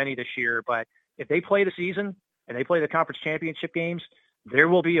however many this year, but if they play the season and they play the conference championship games, there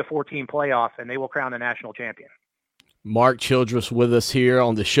will be a 4-team playoff, and they will crown a national champion. Mark Childress with us here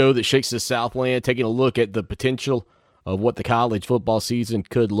on the show that shakes the Southland, taking a look at the potential of what the college football season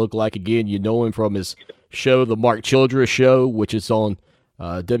could look like. Again, you know him from his show, The Mark Childress Show, which is on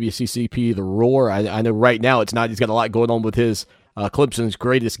WCCP The Roar. I know right now it's not. He's got a lot going on with his Clemson's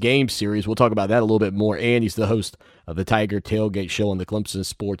Greatest Game series. We'll talk about that a little bit more. And he's the host of the Tiger Tailgate Show on the Clemson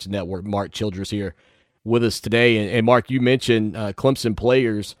Sports Network. Mark Childress here with us today. And Mark, you mentioned Clemson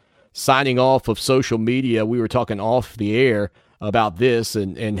players signing off of social media. We were talking off the air about this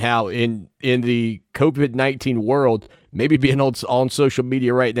and how in the COVID-19 world, maybe being on social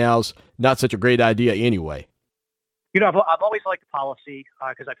media right now is not such a great idea anyway. You know, I've always liked the policy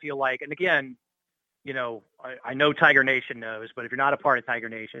because I feel like, and again, you know, I know Tiger Nation knows, but if you're not a part of Tiger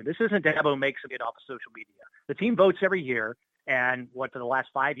Nation, this isn't Dabo makes it off of social media. The team votes every year, and for the last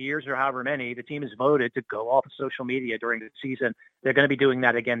 5 years or however many, the team has voted to go off of social media during the season. They're going to be doing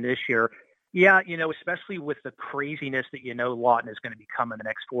that again this year. Yeah, you know, especially with the craziness that Lawton is going to become in the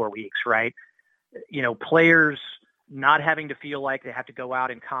next 4 weeks, right? You know, players not having to feel like they have to go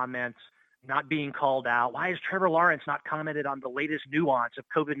out and comment, not being called out. Why has Trevor Lawrence not commented on the latest nuance of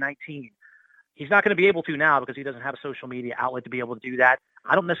COVID-19? He's not going to be able to now because he doesn't have a social media outlet to be able to do that.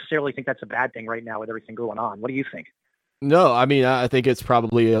 I don't necessarily think that's a bad thing right now with everything going on. What do you think? No, I mean, I think it's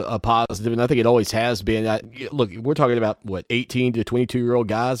probably a positive, and I think it always has been. Look, we're talking about, 18 to 22-year-old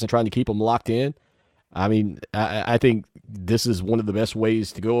guys and trying to keep them locked in. I mean, I think this is one of the best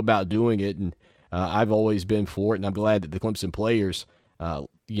ways to go about doing it, and I've always been for it, and I'm glad that the Clemson players,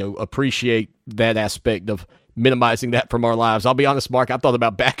 appreciate that aspect of minimizing that from our lives. I'll be honest, Mark, I've thought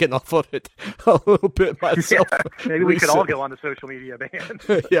about backing off of it a little bit myself. Yeah, maybe we could all go on the social media ban.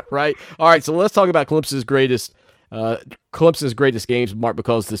 Yeah, right. All right, so let's talk about Clemson's greatest games, Mark,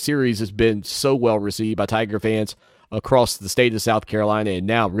 because the series has been so well received by Tiger fans across the state of South Carolina, and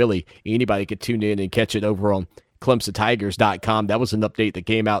now really anybody could tune in and catch it over on ClemsonTigers.com. That was an update that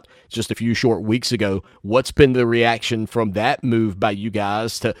came out just a few short weeks ago. What's been the reaction from that move by you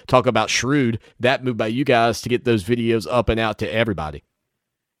guys to talk about Shrewd, that move by you guys to get those videos up and out to everybody?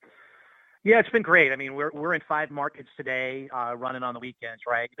 Yeah, it's been great. I mean, we're in 5 markets today, running on the weekends,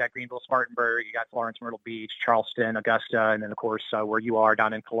 right? You got Greenville, Spartanburg, you got Florence, Myrtle Beach, Charleston, Augusta, and then, of course, where you are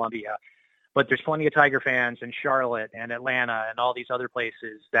down in Columbia. But there's plenty of Tiger fans in Charlotte and Atlanta and all these other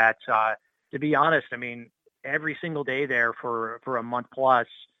places that, to be honest, I mean, every single day there for a month plus,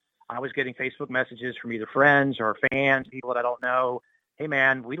 I was getting Facebook messages from either friends or fans, people that I don't know. Hey,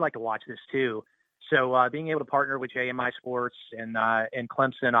 man, we'd like to watch this too. So being able to partner with JMI Sports and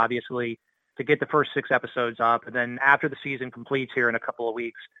Clemson, obviously, to get the first 6 episodes up. And then after the season completes here in a couple of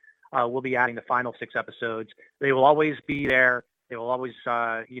weeks, we'll be adding the final 6 episodes. They will always be there. They will always,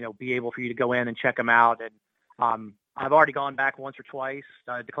 be able for you to go in and check them out. And I've already gone back once or twice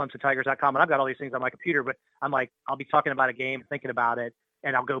to ClemsonTigers.com, and I've got all these things on my computer, but I'm like, I'll be talking about a game, thinking about it,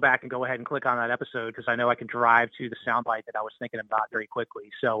 and I'll go back and go ahead and click on that episode because I know I can drive to the soundbite that I was thinking about very quickly.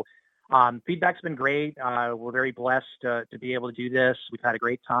 So feedback's been great. We're very blessed to be able to do this. We've had a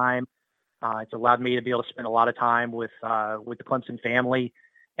great time. It's allowed me to be able to spend a lot of time with the Clemson family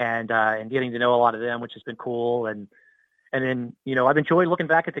and getting to know a lot of them, which has been cool. And then, I've enjoyed looking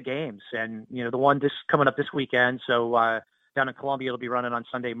back at the games and, the one coming up this weekend. So down in Columbia, it'll be running on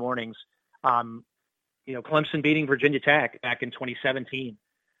Sunday mornings. Clemson beating Virginia Tech back in 2017.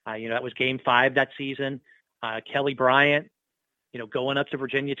 That was game 5 that season. Kelly Bryant, going up to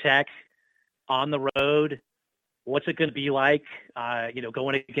Virginia Tech on the road. What's it going to be like,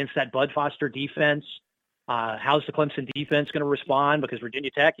 going against that Bud Foster defense? How's the Clemson defense going to respond? Because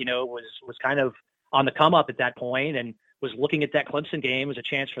Virginia Tech, was kind of on the come up at that point and was looking at that Clemson game as a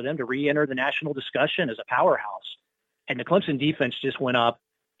chance for them to re-enter the national discussion as a powerhouse. And the Clemson defense just went up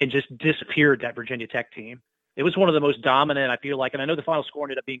and just disappeared that Virginia Tech team. It was one of the most dominant, I feel like, and I know the final score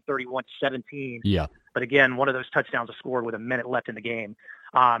ended up being 31-17. Yeah. But again, one of those touchdowns was scored with a minute left in the game.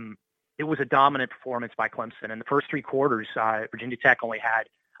 It was a dominant performance by Clemson. In the first 3 quarters, Virginia Tech only had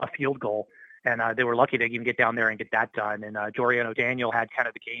a field goal, and they were lucky to even get down there and get that done. And Jorian O'Daniel had kind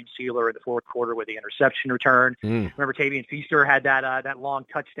of the game sealer in the fourth quarter with the interception return. Remember, Tavian Feaster had that long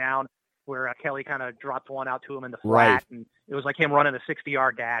touchdown where Kelly kind of dropped one out to him in the flat, Right. and it was like him running a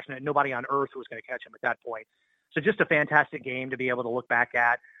 60-yard dash, and nobody on earth was going to catch him at that point. So just a fantastic game to be able to look back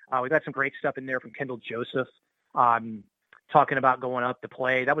at. We've got some great stuff in there from Kendall Joseph, talking about going up to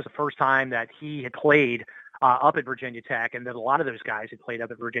play. That was the first time that he had played up at Virginia Tech, and that a lot of those guys had played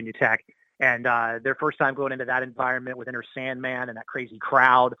up at Virginia Tech. And their first time going into that environment with Enter Sandman and that crazy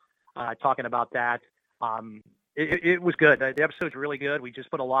crowd, talking about that. It was good. The episode's really good. We just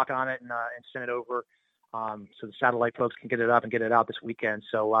put a lock on it and sent it over so the satellite folks can get it up and get it out this weekend.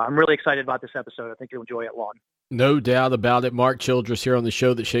 So I'm really excited about this episode. I think you'll enjoy it, Lon. No doubt about it. Mark Childress here on the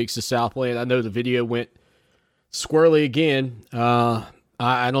show that shakes the Southland. I know the video went squirrely again. I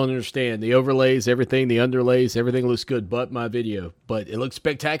don't understand. The overlays, everything, the underlays, everything looks good but my video. But it looks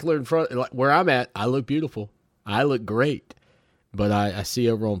spectacular in front. Where I'm at, I look beautiful. I look great. But I see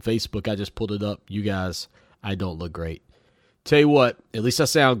over on Facebook, I just pulled it up. You guys, I don't look great. Tell you what, at least I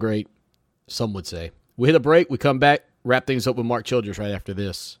sound great, some would say. We hit a break. We come back, wrap things up with Mark Childress right after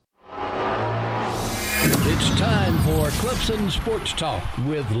this. It's time for Clemson Sports Talk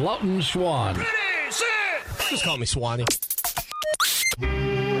with Lawton Swan. Ready, set. Just call me Swanee.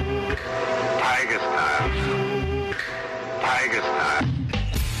 Tiger style. Tiger style.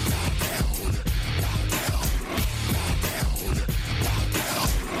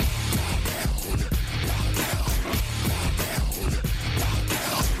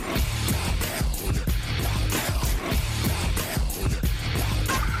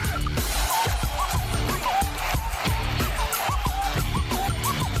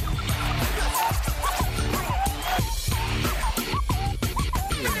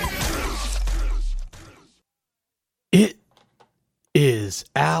 It is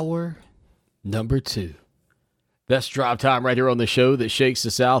hour number 2. That's drive time right here on the show that shakes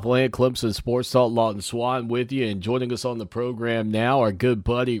the Southland. Clemson Sports Talk. Lawton Swan with you, and joining us on the program now, our good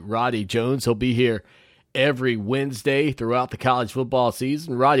buddy Roddy Jones. He'll be here every Wednesday throughout the college football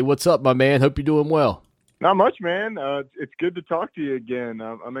season. Roddy, what's up, my man? Hope you're doing well. Not much, man. It's good to talk to you again.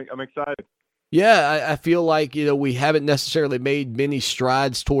 I'm excited. Yeah, I feel like, we haven't necessarily made many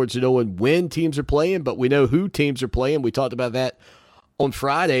strides towards knowing when teams are playing, but we know who teams are playing. We talked about that on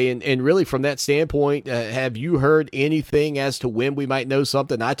Friday, and really from that standpoint, have you heard anything as to when we might know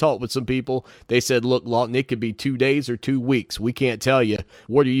something? I talked with some people. They said, look, Lawton, it could be 2 days or 2 weeks. We can't tell you.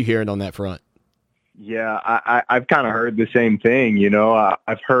 What are you hearing on that front? Yeah, I've kind of heard the same thing.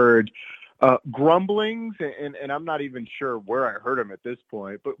 I've heard grumblings, and I'm not even sure where I heard them at this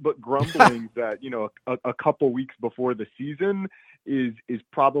point, but grumblings that, a couple weeks before the season is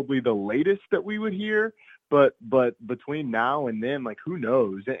probably the latest that we would hear. But between now and then, like, who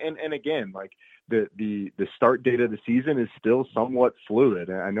knows? And again, like the start date of the season is still somewhat fluid.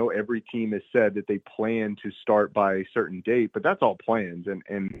 And I know every team has said that they plan to start by a certain date, but that's all plans. And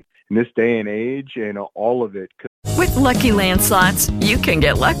in this day and age, all of it could. With Lucky Land Slots, you can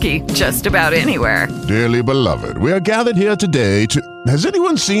get lucky just about anywhere. Dearly beloved, we are gathered here today to... Has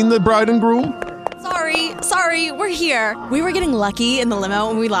anyone seen the bride and groom? Sorry, we're here. We were getting lucky in the limo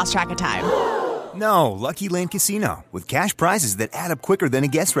and we lost track of time. No, Lucky Land Casino, with cash prizes that add up quicker than a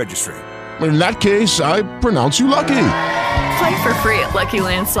guest registry. In that case, I pronounce you lucky. Play for free at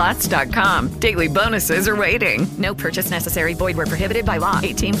LuckyLandSlots.com. Daily bonuses are waiting. No purchase necessary. Void where prohibited by law.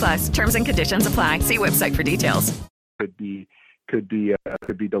 18+. Terms and conditions apply. See website for details. Could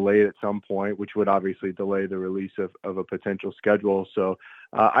be delayed at some point, which would obviously delay the release of a potential schedule. So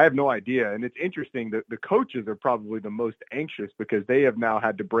I have no idea. And it's interesting that the coaches are probably the most anxious because they have now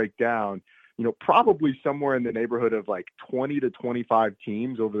had to break down, probably somewhere in the neighborhood of like 20 to 25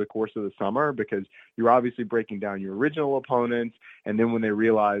 teams over the course of the summer, because you're obviously breaking down your original opponents. And then when they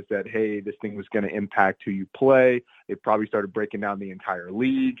realized that, hey, this thing was going to impact who you play, they probably started breaking down the entire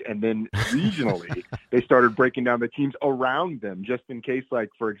league. And then regionally, they started breaking down the teams around them, just in case, like,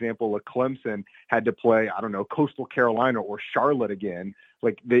 for example, a Clemson had to play, I don't know, Coastal Carolina or Charlotte again.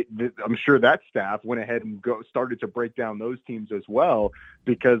 Like I'm sure that staff went ahead and started to break down those teams as well,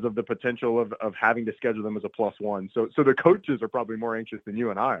 because of the potential of having to schedule them as a +1. So the coaches are probably more anxious than you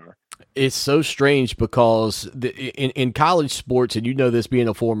and I are. It's so strange because in college sports, and you know this being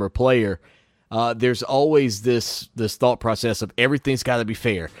a former player, there's always this thought process of everything's got to be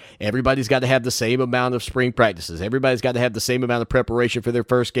fair. Everybody's got to have the same amount of spring practices. Everybody's got to have the same amount of preparation for their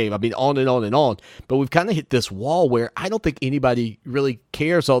first game. I mean, on and on and on. But we've kind of hit this wall where I don't think anybody really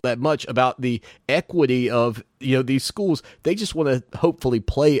cares all that much about the equity of these schools. They just want to hopefully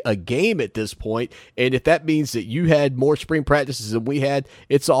play a game at this point. And if that means that you had more spring practices than we had,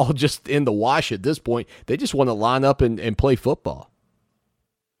 it's all just in the wash at this point. They just want to line up and play football.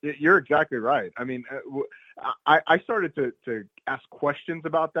 You're exactly right. I mean, I started to ask questions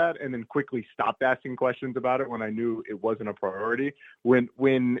about that, and then quickly stopped asking questions about it when I knew it wasn't a priority.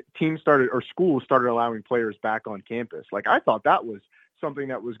 When teams started, or schools started, allowing players back on campus, like, I thought that was something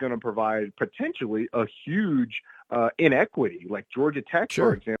that was going to provide potentially a huge inequity. Like Georgia Tech,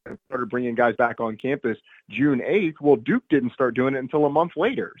 for example, started bringing guys back on campus June 8th. Well, Duke didn't start doing it until a month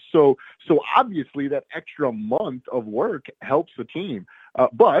later. So obviously that extra month of work helps the team.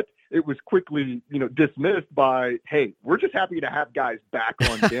 But it was quickly, dismissed by, hey, we're just happy to have guys back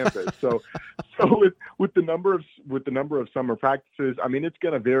on campus. So with the number of summer practices, I mean, it's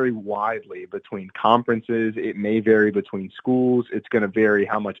going to vary widely between conferences. It may vary between schools. It's going to vary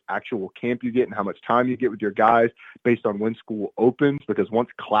how much actual camp you get and how much time you get with your guys based on when school opens, because once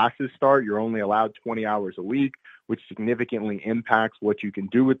classes start, you're only allowed 20 hours a week, which significantly impacts what you can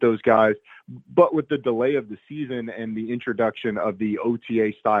do with those guys. But with the delay of the season and the introduction of the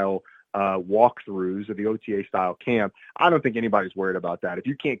OTA style walkthroughs, or the OTA style camp, I don't think anybody's worried about that. If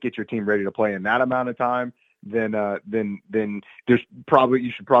you can't get your team ready to play in that amount of time, then you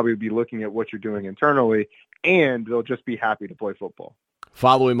should probably be looking at what you're doing internally, and they'll just be happy to play football.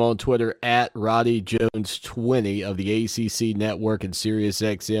 Follow him on Twitter at Roddy Jones 20 of the ACC Network and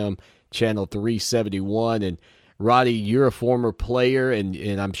SiriusXM Channel 371. And Roddy, you're a former player, and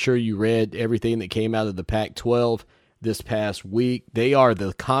I'm sure you read everything that came out of the Pac-12 this past week. They are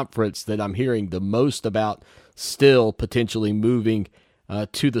the conference that I'm hearing the most about still potentially moving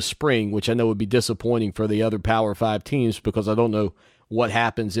to the spring, which I know would be disappointing for the other Power 5 teams, because I don't know what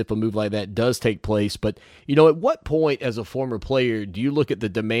happens if a move like that does take place. But, at what point as a former player do you look at the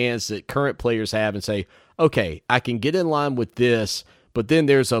demands that current players have and say, okay, I can get in line with this, but then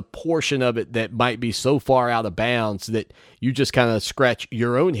there's a portion of it that might be so far out of bounds that you just kind of scratch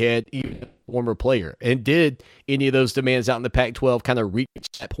your own head, even as a former player? And did any of those demands out in the Pac-12 kind of reach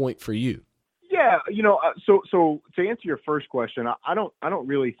that point for you? Yeah, so to answer your first question, I don't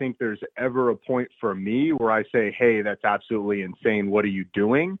really think there's ever a point for me where I say, hey, that's absolutely insane. What are you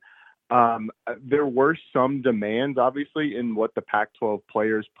doing? There were some demands, obviously, in what the Pac-12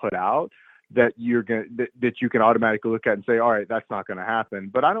 players put out that that you can automatically look at and say, all right, that's not going to happen.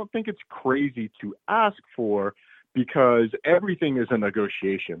 But I don't think it's crazy to ask for, because everything is a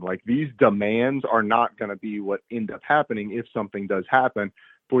negotiation. Like, these demands are not going to be what end up happening if something does happen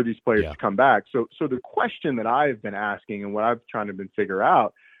for these players to come back. So the question that I've been asking, and what I've trying to figure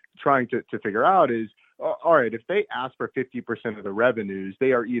out is, all right, if they ask for 50% of the revenues,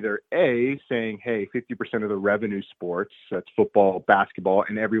 they are either A, saying, hey, 50% of the revenue sports, that's football, basketball,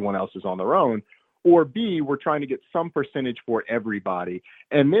 and everyone else is on their own, or B, we're trying to get some percentage for everybody.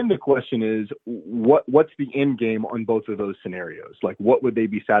 And then the question is, what's the end game on both of those scenarios? Like, what would they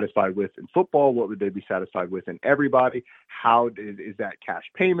be satisfied with in football? What would they be satisfied with in everybody? How is that cash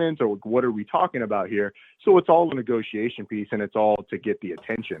payments, or what are we talking about here? So it's all a negotiation piece, and it's all to get the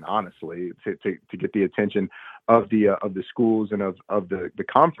attention, honestly, to get the attention of the schools and of the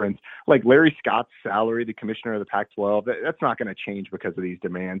conference. Like Larry Scott's salary, the commissioner of the Pac-12, that's not going to change because of these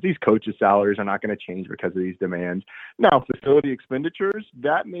demands. These coaches' salaries are not going to change because of these demands. Now, facility expenditures,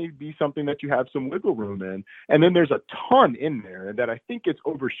 that may be something that you have some wiggle room in. And then there's a ton in there that I think gets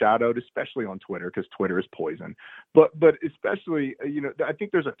overshadowed, especially on Twitter, because Twitter is poison. But especially, I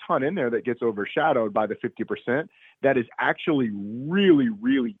think there's a ton in there that gets overshadowed by the 50% that is actually really,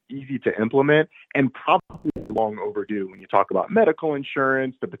 really easy to implement, and probably long overdue when you talk about medical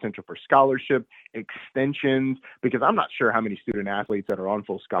insurance, the potential for scholarship extensions, because I'm not sure how many student athletes that are on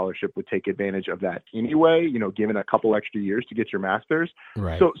full scholarship would take advantage of that anyway, given a couple extra years to get your master's.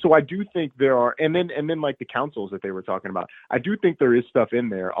 Right. So I do think there are, and then like the councils that they were talking about, I do think there is stuff in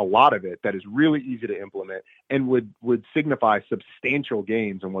there, a lot of it, that is really easy to implement and would signify substantial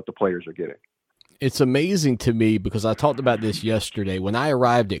gains in what the players are getting. It's amazing to me because I talked about this yesterday. When I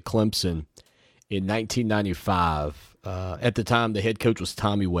arrived at Clemson in 1995, at the time the head coach was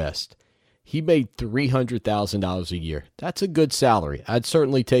Tommy West. He made $300,000 a year. That's a good salary. I'd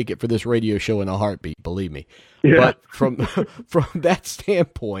certainly take it for this radio show in a heartbeat, believe me. Yeah. But from that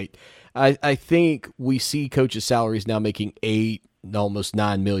standpoint, I think we see coaches' salaries now making $8, almost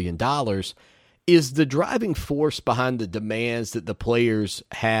 $9 million. Is the driving force behind the demands that the players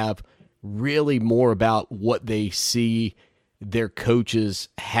have really more about what they see their coaches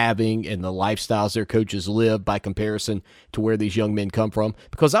having and the lifestyles their coaches live by comparison to where these young men come from?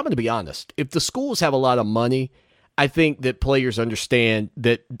 Because I'm going to be honest, if the schools have a lot of money, I think that players understand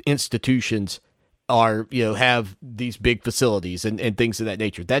that institutions are, have these big facilities and things of that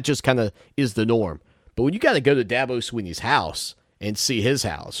nature. That just kind of is the norm. But when you got to go to Dabo Swinney's house and see his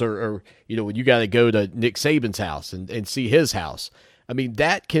house, or when you got to go to Nick Saban's house and see his house, I mean,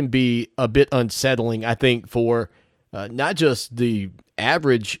 that can be a bit unsettling, I think, for not just the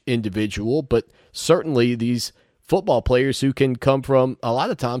average individual, but certainly these football players who can come from, a lot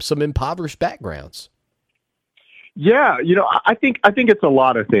of times, some impoverished backgrounds. Yeah, I think it's a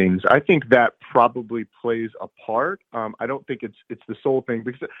lot of things. I think that probably plays a part. I don't think it's the sole thing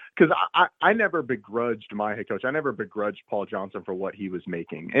because I never begrudged my head coach. I never begrudged Paul Johnson for what he was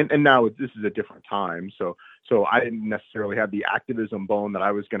making. And now this is a different time. So I didn't necessarily have the activism bone that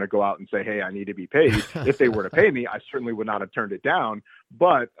I was going to go out and say, hey, I need to be paid. If they were to pay me, I certainly would not have turned it down.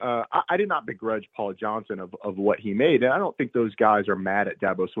 But I did not begrudge Paul Johnson of what he made. And I don't think those guys are mad at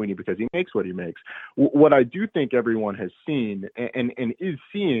Dabo Swinney because he makes what he makes. What I do think everyone has seen and is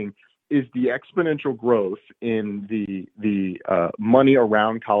seeing is the exponential growth in the money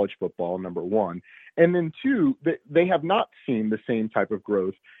around college football, number one. And then two, they have not seen the same type of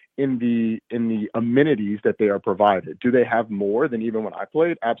growth in the amenities that they are provided. Do they have more than even when I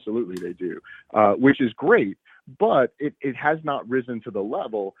played? Absolutely they do, which is great. But it has not risen to the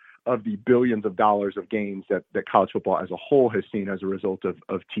level of the billions of dollars of gains that college football as a whole has seen as a result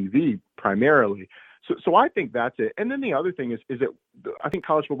of TV primarily. So I think that's it. And then the other thing is that I think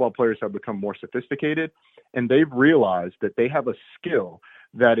college football players have become more sophisticated, and they've realized that they have a skill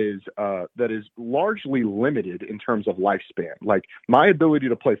that is largely limited in terms of lifespan. Like, my ability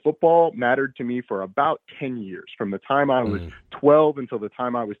to play football mattered to me for about 10 years, from the time I was 12 until the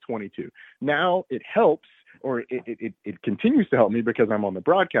time I was 22. Now it helps, or it continues to help me because I'm on the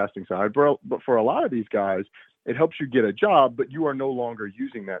broadcasting side. But for a lot of these guys, it helps you get a job, but you are no longer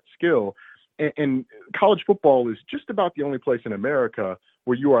using that skill. And college football is just about the only place in America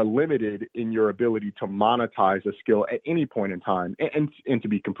where you are limited in your ability to monetize a skill at any point in time. And to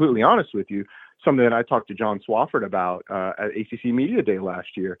be completely honest with you, something that I talked to John Swafford about at ACC Media Day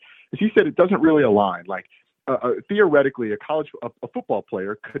last year is he said it doesn't really align. Like, theoretically, a football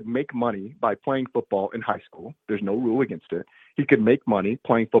player could make money by playing football in high school. There's no rule against it. He could make money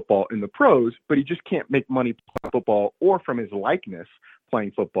playing football in the pros, but he just can't make money playing football or from his likeness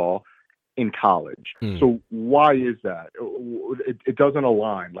playing football in college. So why is that? It doesn't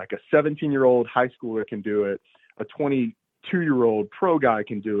align. Like, a 17-year-old high schooler can do it. A 22-year-old pro guy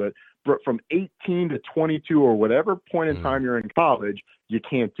can do it. But from 18 to 22 or whatever point in time you're in college, you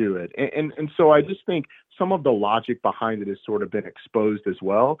can't do it. And so I just think some of the logic behind it has sort of been exposed as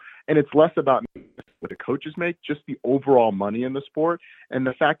well. And it's less about what the coaches make, just the overall money in the sport, and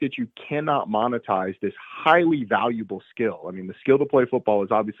the fact that you cannot monetize this highly valuable skill. I mean, the skill to play football is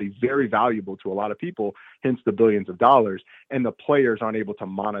obviously very valuable to a lot of people, hence the billions of dollars, and the players aren't able to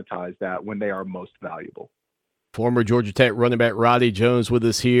monetize that when they are most valuable. Former Georgia Tech running back Roddy Jones with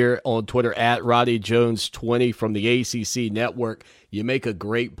us here on Twitter at RoddyJones20 from the ACC Network. You make a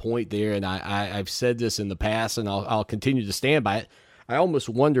great point there, and I've said this in the past, and I'll continue to stand by it. I almost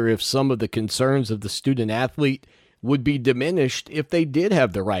wonder if some of the concerns of the student athlete would be diminished if they did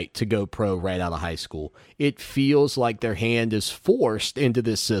have the right to go pro right out of high school. It feels like their hand is forced into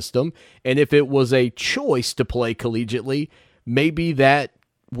this system, and if it was a choice to play collegiately, maybe that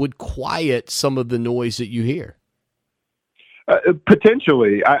would quiet some of the noise that you hear.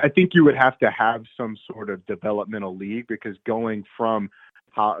 Potentially. I think you would have to have some sort of developmental league, because going from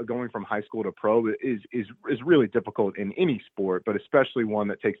high school to pro is really difficult in any sport, but especially one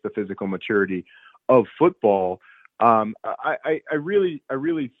that takes the physical maturity of football. I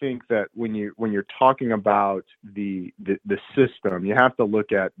really think that when you're talking about the system, you have to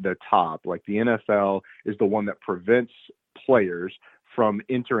look at the top. Like the NFL is the one that prevents players from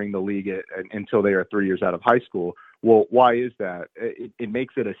entering the league until they are 3 years out of high school. Well, why is that? It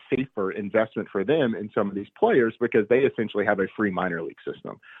makes it a safer investment for them in some of these players because they essentially have a free minor league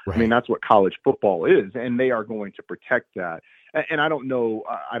system. Right. I mean, that's what college football is, and they are going to protect that. And I don't know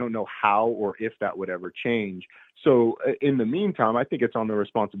how or if that would ever change. So in the meantime, I think it's on the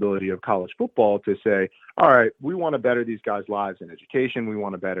responsibility of college football to say, all right, we want to better these guys' lives in education. We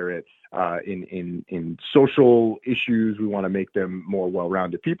want to better it in social issues. We want to make them more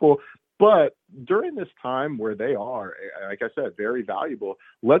well-rounded people. But during this time where they are, like I said, very valuable,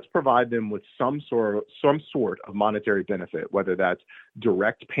 let's provide them with some sort of monetary benefit, whether that's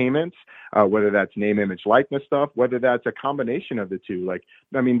direct payments, whether that's name, image, likeness stuff, whether that's a combination of the two. Like,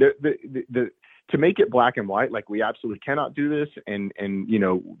 I mean, to make it black and white, like we absolutely cannot do this, and you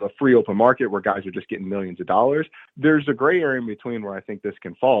know, the free open market where guys are just getting millions of dollars, there's a gray area in between where I think this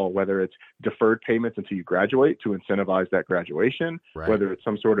can fall, whether it's deferred payments until you graduate to incentivize that graduation, right, whether it's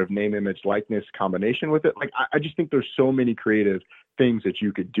some sort of name, image, likeness combination with it. Like, I just think there's so many creative things that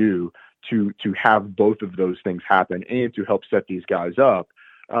you could do to have both of those things happen and to help set these guys up.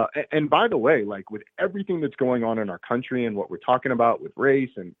 And by the way, like with everything that's going on in our country and what we're talking about with race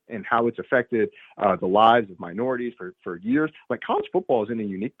and how it's affected the lives of minorities for years, like college football is in a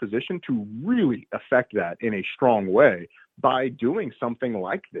unique position to really affect that in a strong way by doing something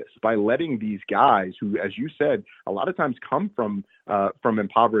like this, by letting these guys who, as you said, a lot of times come from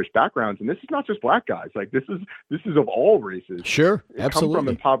impoverished backgrounds. And this is not just black guys. Like this is of all races. Sure. Absolutely. Come from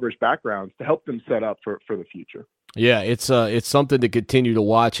impoverished backgrounds to help them set up for the future. Yeah, it's something to continue to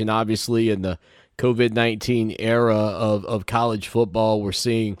watch, and obviously in the COVID-19 era of college football, we're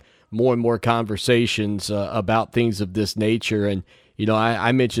seeing more and more conversations about things of this nature. And you know,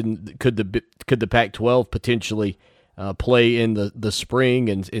 I mentioned could the Pac-12 potentially play in the spring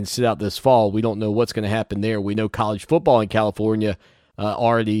and sit out this fall? We don't know what's going to happen there. We know college football in California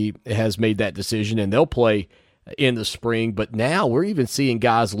already has made that decision, and they'll play in the spring. But now we're even seeing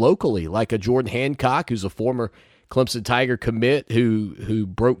guys locally like a Jordan Hancock, who's a former Clemson Tiger commit who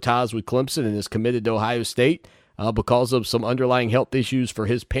broke ties with Clemson and is committed to Ohio State because of some underlying health issues for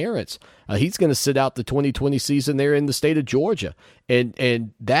his parents. He's going to sit out the 2020 season there in the state of Georgia.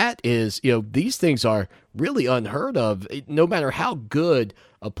 And that is, you know, these things are really unheard of. No matter how good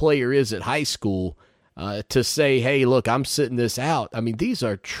a player is at high school, to say, hey, look, I'm sitting this out. I mean, these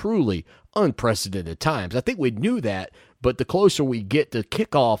are truly unprecedented times. I think we knew that, but the closer we get to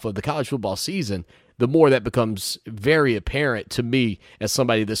kickoff of the college football season, the more that becomes very apparent to me as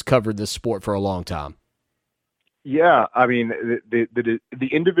somebody that's covered this sport for a long time. Yeah, I mean, the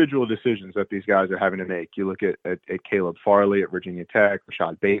individual decisions that these guys are having to make. You look at Caleb Farley at Virginia Tech,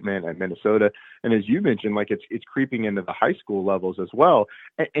 Rashad Bateman at Minnesota, and as you mentioned, like it's creeping into the high school levels as well.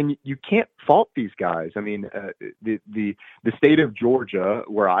 And you can't fault these guys. I mean, the state of Georgia,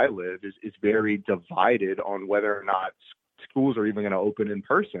 where I live, is very divided on whether or not schools are even going to open in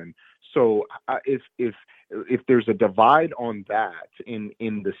person. So if there's a divide on that in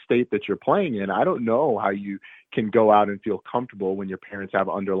the state that you're playing in, I don't know how you can go out and feel comfortable when your parents have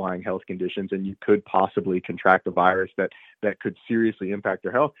underlying health conditions and you could possibly contract a virus that could seriously impact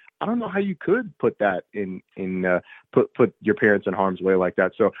their health. I don't know how you could put that put your parents in harm's way like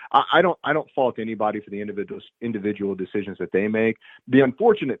that. So I don't fault anybody for the individual decisions that they make. The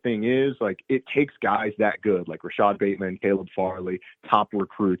unfortunate thing is, like, it takes guys that good, like Rashad Bateman, Caleb Farley, top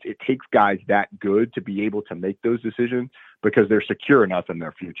recruits. It takes guys that good to be able to make those decisions because they're secure enough in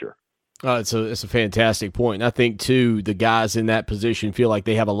their future. It's a fantastic point. And I think, too, the guys in that position feel like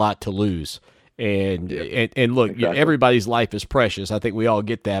they have a lot to lose. And look, exactly. Everybody's life is precious. I think we all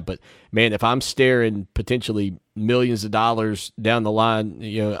get that. But, man, if I'm staring potentially millions of dollars down the line,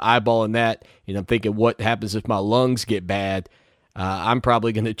 you know, eyeballing that, and I'm thinking what happens if my lungs get bad, I'm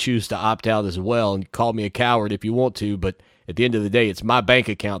probably going to choose to opt out as well. And call me a coward if you want to. But at the end of the day, it's my bank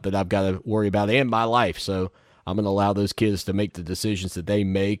account that I've got to worry about and my life. So I'm going to allow those kids to make the decisions that they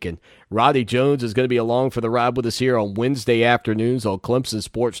make. And Roddy Jones is going to be along for the ride with us here on Wednesday afternoons on Clemson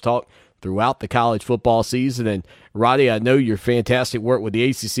Sports Talk throughout the college football season. And Roddy, I know your fantastic work with the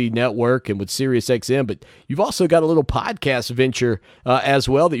ACC Network and with SiriusXM, but you've also got a little podcast venture as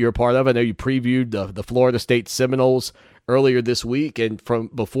well that you're a part of. I know you previewed the Florida State Seminoles earlier this week. And from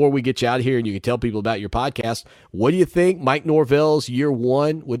before we get you out of here and you can tell people about your podcast, what do you think Mike Norvell's year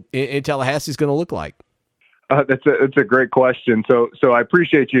one in Tallahassee is going to look like? That's a great question. So I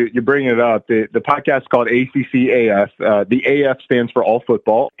appreciate you bringing it up. The podcast is called ACC-AF. The AF stands for All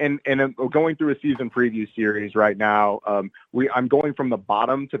Football, and I'm going through a season preview series right now. I'm going from the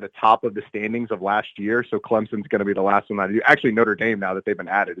bottom to the top of the standings of last year. So Clemson's going to be the last one I do. Actually, Notre Dame, now that they've been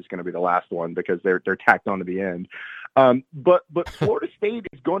added, is going to be the last one because they're tacked on to the end. But Florida State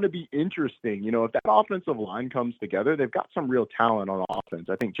is going to be interesting. If that offensive line comes together, they've got some real talent on offense.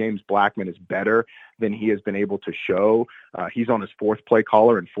 I think James Blackman is better than he has been able to show. He's on his fourth play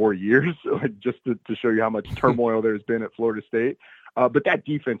caller in 4 years, just to show you how much turmoil there's been at Florida State. But that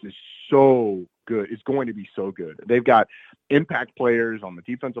defense is so good. It's going to be so good. They've got impact players on the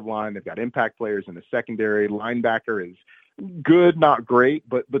defensive line. They've got impact players in the secondary. Linebacker is good, not great,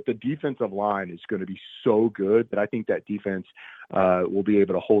 but the defensive line is going to be so good that I think that defense will be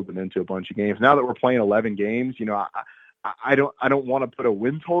able to hold them into a bunch of games. Now that we're playing 11 games, I don't want to put a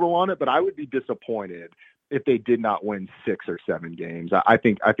win total on it, but I would be disappointed if they did not win 6 or 7 games. I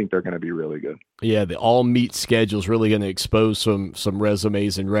think they're going to be really good. Yeah, the all-meat schedule is really going to expose some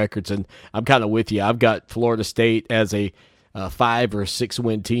resumes and records, and I'm kind of with you. I've got Florida State as a 5 or 6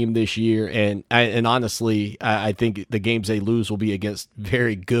 win team this year, and honestly, I think the games they lose will be against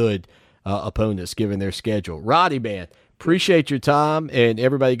very good opponents given their schedule. Roddy, man, appreciate your time, and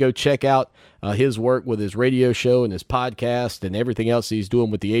everybody go check out his work with his radio show and his podcast and everything else he's doing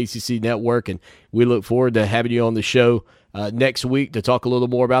with the ACC Network, and we look forward to having you on the show next week to talk a little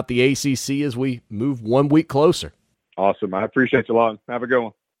more about the ACC as we move 1 week closer. Awesome. I appreciate you a lot. Have a good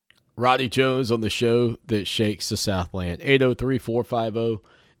one. Roddy Jones on the show that shakes the Southland.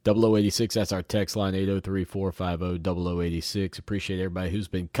 803-450-0086. That's our text line, 803-450-0086. Appreciate everybody who's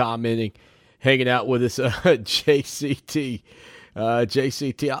been commenting, hanging out with us. JCT.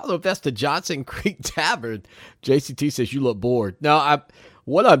 JCT. I don't know if that's the Johnson Creek Tavern. JCT says you look bored. No,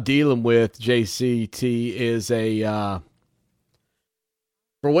 what I'm dealing with, JCT, is for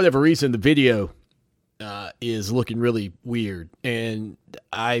whatever reason, the video is looking really weird, and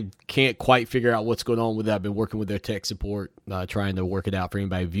I can't quite figure out what's going on with that. I've been working with their tech support, trying to work it out for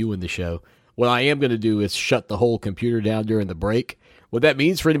anybody viewing the show. What I am going to do is shut the whole computer down during the break. What that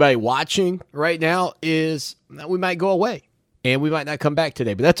means for anybody watching right now is we might go away, and we might not come back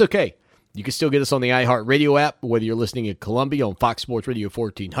today, but that's okay. You can still get us on the iHeartRadio app, whether you're listening in Columbia on Fox Sports Radio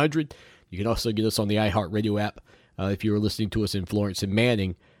 1400. You can also get us on the iHeartRadio app if you were listening to us in Florence and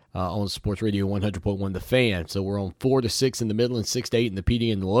Manning, on Sports Radio 100.1 The Fan. So we're on 4 to 6 in the middle and 6 to 8 in the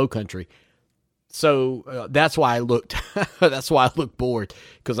PD and the Low Country. So that's why I looked bored,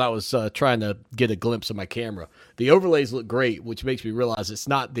 because I was trying to get a glimpse of my camera. The overlays look great, which makes me realize it's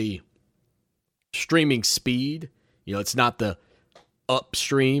not the streaming speed. It's not the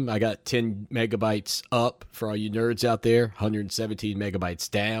upstream. I got 10 megabytes up for all you nerds out there, 117 megabytes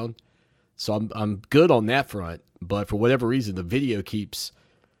down. So I'm good on that front. But for whatever reason, the video keeps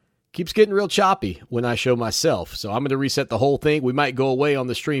getting real choppy when I show myself. So I'm going to reset the whole thing. We might go away on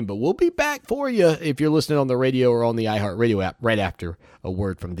the stream, but we'll be back for you if you're listening on the radio or on the iHeartRadio app right after a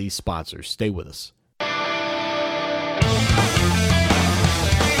word from these sponsors. Stay with us.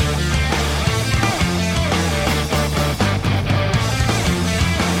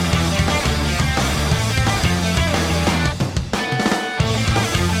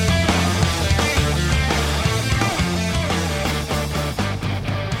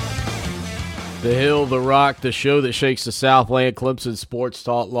 The Hill, the Rock, the show that shakes the Southland, Clemson Sports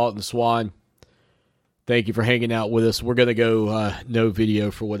Talk, Lawton Swan. Thank you for hanging out with us. We're going to go no video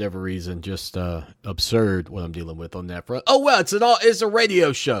for whatever reason. Just absurd what I'm dealing with on that front. Oh, well, it's a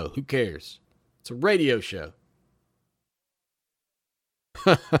radio show. Who cares? It's a radio show.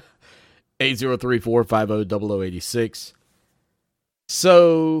 803-450-0086.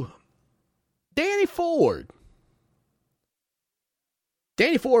 So, Danny Ford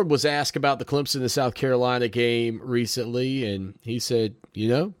was asked about the Clemson and South Carolina game recently, and he said,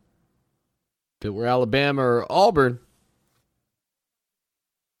 if it were Alabama or Auburn,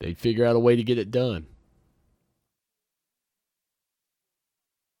 they'd figure out a way to get it done.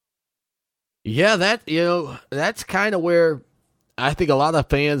 Yeah, that's kind of where I think a lot of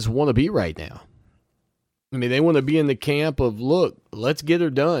fans want to be right now. I mean, they want to be in the camp of, look, let's get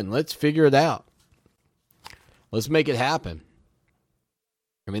her done. Let's figure it out. Let's make it happen.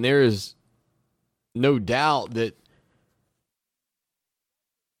 I mean, there is no doubt that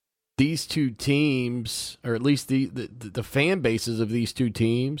these two teams, or at least the fan bases of these two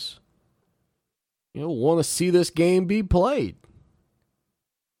teams, want to see this game be played.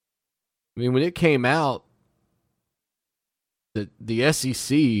 I mean, when it came out that the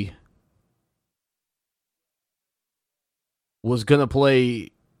SEC was going to play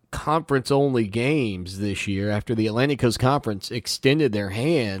conference-only games this year after the Atlantic Coast Conference extended their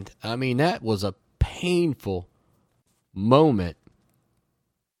hand. I mean, that was a painful moment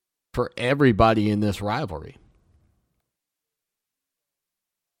for everybody in this rivalry.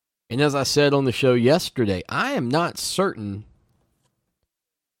 And as I said on the show yesterday, I am not certain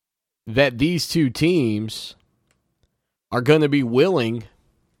that these two teams are going to be willing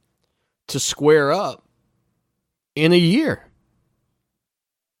to square up in a year.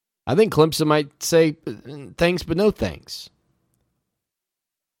 I think Clemson might say thanks, but no thanks.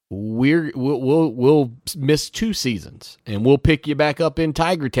 We'll miss 2 seasons, and we'll pick you back up in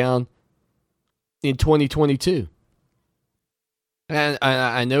Tiger Town in 2022. And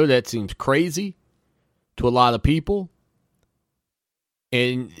I know that seems crazy to a lot of people,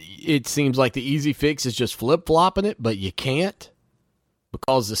 and it seems like the easy fix is just flip-flopping it, but you can't,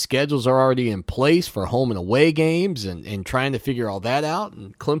 because the schedules are already in place for home and away games and trying to figure all that out.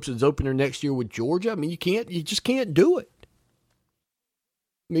 And Clemson's opener next year with Georgia. I mean, you just can't do it.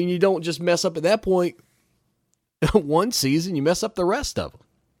 I mean, you don't just mess up at that point one season, you mess up the rest of them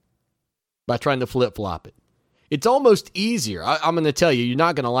by trying to flip-flop it. It's almost easier. I'm going to tell you, you're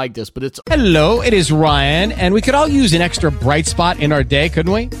not going to like this, but it's... Hello, it is Ryan, and we could all use an extra bright spot in our day,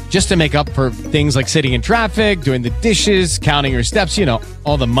 couldn't we? Just to make up for things like sitting in traffic, doing the dishes, counting your steps,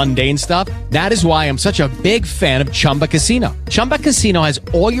 all the mundane stuff. That is why I'm such a big fan of Chumba Casino. Chumba Casino has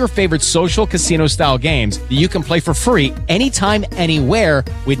all your favorite social casino-style games that you can play for free anytime, anywhere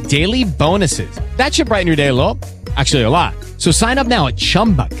with daily bonuses. That should brighten your day a little. Actually, a lot. So sign up now at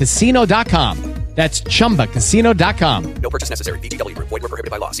ChumbaCasino.com. That's ChumbaCasino.com. No purchase necessary. VGW Group. Void where prohibited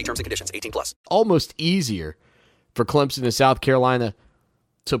by law. See terms and conditions. 18+. Almost easier for Clemson and South Carolina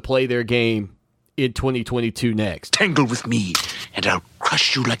to play their game in 2022 next. Tangle with me, and I'll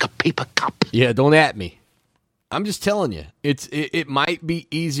crush you like a paper cup. Yeah, don't at me. I'm just telling you. It might be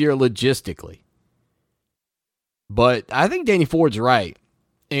easier logistically. But I think Danny Ford's right.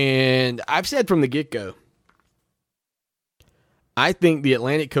 And I've said from the get-go, I think the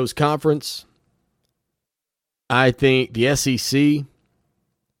Atlantic Coast Conference... I think the SEC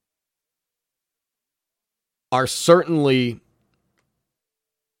are certainly,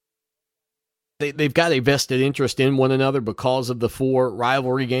 they've got a vested interest in one another because of the 4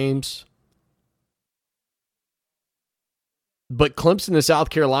 rivalry games. But Clemson and South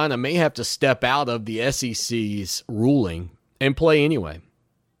Carolina may have to step out of the SEC's ruling and play anyway.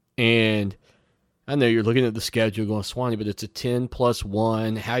 And I know you're looking at the schedule going, Swanee, but it's a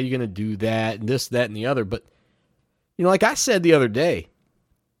 10+1. How are you going to do that? And this, that, and the other. But like I said the other day,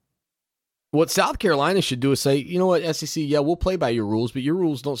 what South Carolina should do is say, you know what, SEC, yeah, we'll play by your rules, but your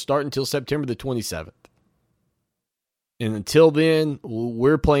rules don't start until September the 27th. And until then,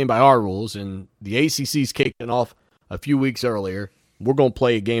 we're playing by our rules, and the ACC's kicking off a few weeks earlier. We're going to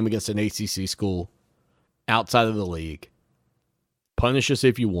play a game against an ACC school outside of the league. Punish us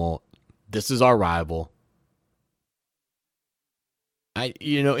if you want. This is our rival.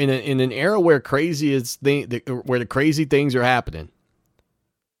 In an era where where the crazy things are happening,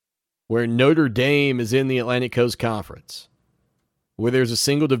 where Notre Dame is in the Atlantic Coast Conference, where there's a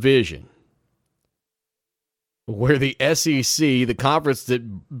single division, where the SEC, the conference that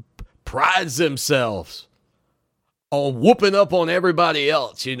prides themselves on whooping up on everybody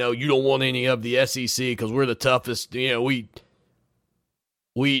else, you don't want any of the SEC because we're the toughest. We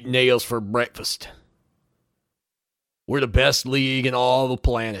eat nails for breakfast. We're the best league in all the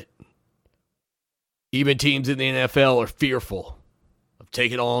planet. Even teams in the NFL are fearful of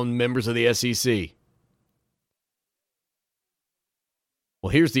taking on members of the SEC. Well,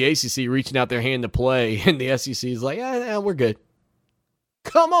 here's the ACC reaching out their hand to play, and the SEC is like, yeah, we're good.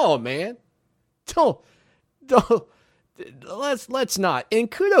 Come on, man. Don't. Let's not.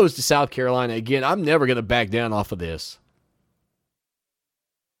 And kudos to South Carolina. Again, I'm never going to back down off of this.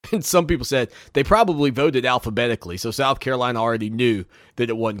 And some people said they probably voted alphabetically, so South Carolina already knew that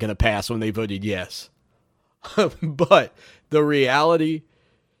it wasn't going to pass when they voted yes. But the reality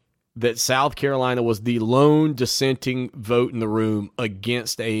that South Carolina was the lone dissenting vote in the room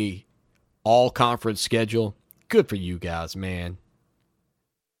against a all-conference schedule, good for you guys, man.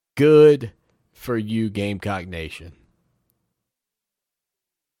 Good for you, Gamecock Nation.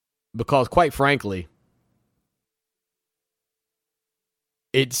 Because, quite frankly,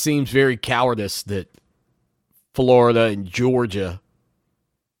 it seems very cowardice that Florida and Georgia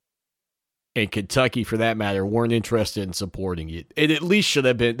and Kentucky, for that matter, weren't interested in supporting it. It at least should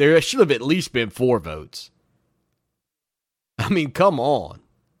have been, there should have at least been 4 votes. I mean, come on.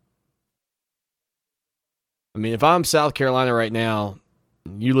 I mean, if I'm South Carolina right now,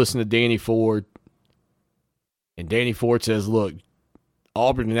 you listen to Danny Ford, and Danny Ford says, look,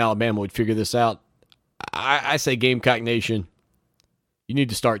 Auburn and Alabama would figure this out. I say Gamecock Nation, you need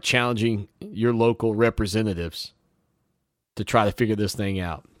to start challenging your local representatives to try to figure this thing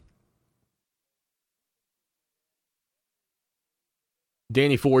out.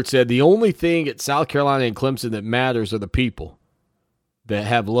 Danny Ford said, the only thing at South Carolina and Clemson that matters are the people that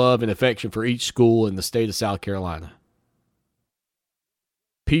have love and affection for each school in the state of South Carolina.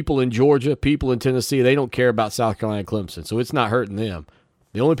 People in Georgia, people in Tennessee, they don't care about South Carolina and Clemson, so it's not hurting them.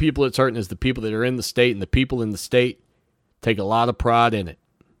 The only people it's hurting is the people that are in the state, and the people in the state take a lot of pride in it.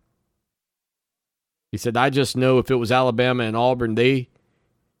 He said, I just know if it was Alabama and Auburn, they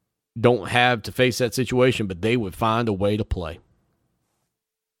don't have to face that situation, but they would find a way to play.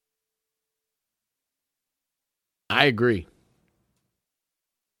 I agree.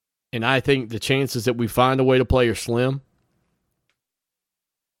 And I think the chances that we find a way to play are slim.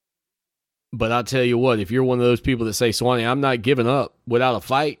 But I'll tell you what, if you're one of those people that say, Swanee, I'm not giving up without a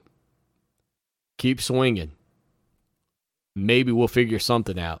fight, keep swinging. Maybe we'll figure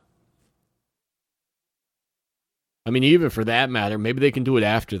something out. I mean, even for that matter, maybe they can do it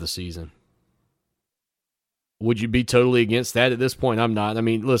after the season. Would you be totally against that at this point? I'm not. I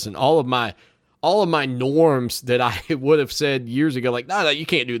mean, listen, all of my norms that I would have said years ago, like, no, you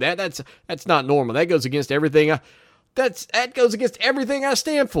can't do that. That's not normal. That goes against everything. That goes against everything I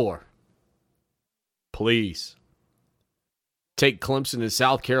stand for. Please. Take Clemson and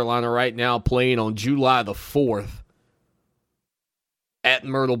South Carolina right now playing on July the 4th at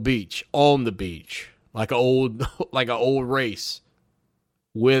Myrtle Beach, on the beach, like an old race.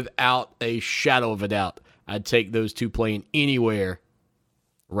 Without a shadow of a doubt, I'd take those two playing anywhere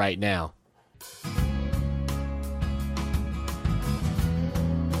right now.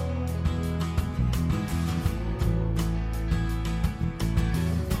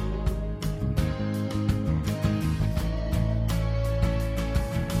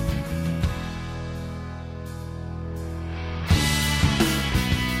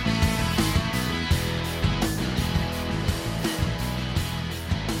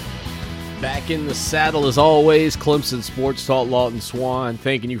 Back in the saddle as always, Clemson Sports Talk, Lawton Swan,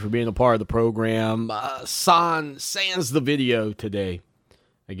 thanking you for being a part of the program. Sans the video today,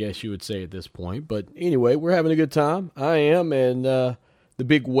 I guess you would say at this point. But anyway, we're having a good time. I am, and the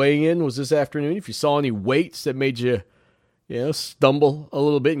big weigh-in was this afternoon. If you saw any weights that made you stumble a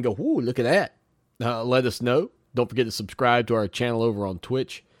little bit and go, "Ooh, look at that," let us know. Don't forget to subscribe to our channel over on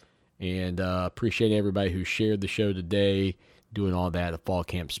Twitch. And appreciate everybody who shared the show today. Doing all that. A fall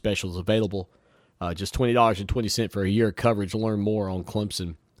camp specials available. Just $20.20 for a year of coverage. Learn more on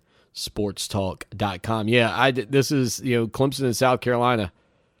ClemsonSportsTalk.com. Yeah, this is Clemson and South Carolina.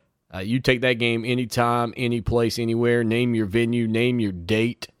 You take that game anytime, any place, anywhere. Name your venue, name your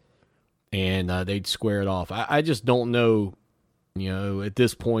date, and they'd square it off. I just don't know, at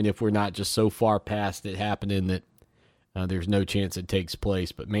this point, if we're not just so far past it happening that there's no chance it takes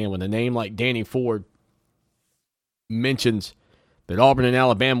place. But man, when a name like Danny Ford mentions that Auburn and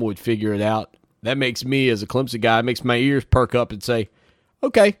Alabama would figure it out, that makes me, as a Clemson guy, makes my ears perk up and say,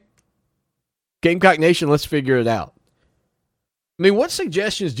 okay, Gamecock Nation, let's figure it out. I mean, what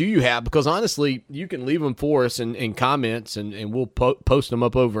suggestions do you have? Because honestly, you can leave them for us in comments, and we'll post them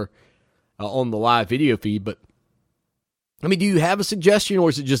up over on the live video feed. But, I mean, do you have a suggestion, or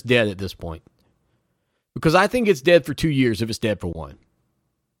is it just dead at this point? Because I think it's dead for 2 years if it's dead for one.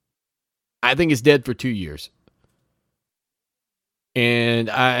 I think it's dead for 2 years. And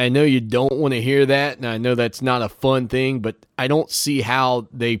I know you don't want to hear that, and I know that's not a fun thing, but I don't see how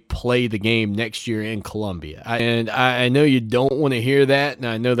they play the game next year in Columbia. I know you don't want to hear that, and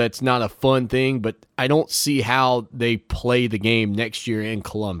I know that's not a fun thing, but I don't see how they play the game next year in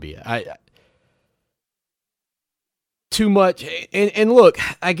Columbia. Too much. And look,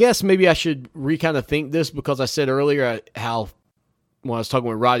 I guess maybe I should kind of think this, because I said earlier how, when I was talking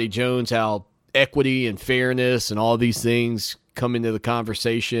with Roddy Jones, how equity and fairness and all these things come into the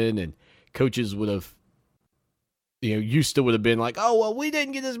conversation, and coaches would have, used to would have been like, oh, well, we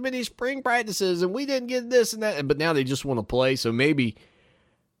didn't get as many spring practices and we didn't get this and that, but now they just want to play. So maybe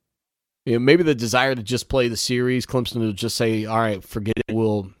the desire to just play the series, Clemson will just say, all right, forget it.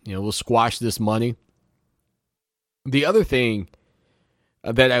 We'll squash this money. The other thing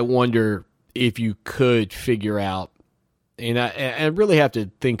that I wonder if you could figure out, and I really have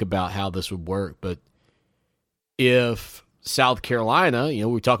to think about how this would work, but if South Carolina,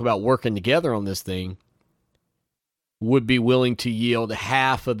 we talk about working together on this thing, would be willing to yield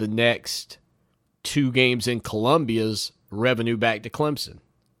half of the next 2 games in Columbia's revenue back to Clemson,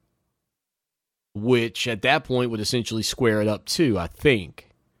 which at that point would essentially square it up too, I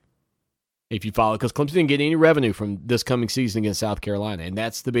think. if you follow, because Clemson didn't get any revenue from this coming season against South Carolina, and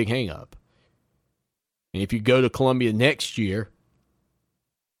that's the big hang-up. And if you go to Columbia next year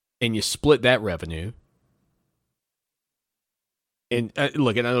and you split that revenue, and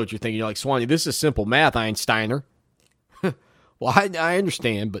look, and I know what you're thinking. You're like, Swanee, this is simple math, Einsteiner. Well, I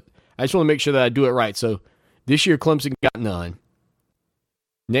understand, but I just want to make sure that I do it right. So this year, Clemson got none.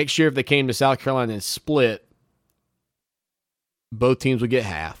 Next year, if they came to South Carolina and split, both teams would get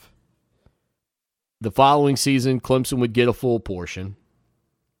half. The following season, Clemson would get a full portion.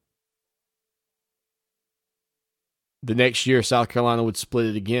 The next year, South Carolina would split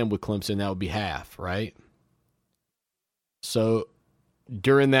it again with Clemson. That would be half, right? So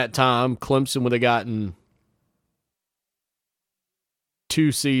during that time, Clemson would have gotten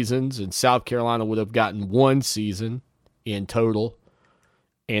 2 seasons, and South Carolina would have gotten 1 season in total.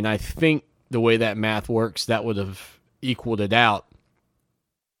 And I think the way that math works, that would have equaled it out,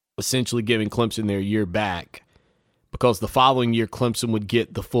 essentially giving Clemson their year back, because the following year Clemson would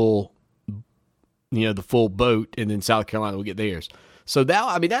get the full boat, and then South Carolina would get theirs. So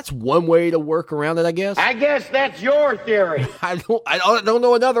that's one way to work around it, I guess. I guess that's your theory. I don't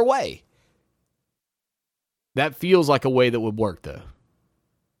know another way. That feels like a way that would work, though.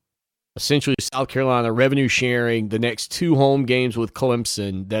 Essentially, South Carolina revenue sharing the next 2 home games with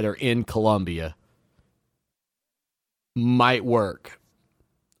Clemson that are in Columbia might work.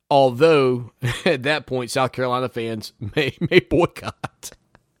 Although, at that point, South Carolina fans may boycott.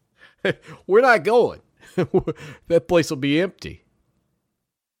 We're not going. That place will be empty.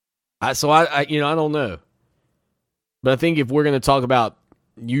 I don't know. But I think if we're going to talk about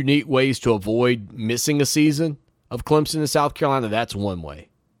unique ways to avoid missing a season of Clemson and South Carolina, that's one way.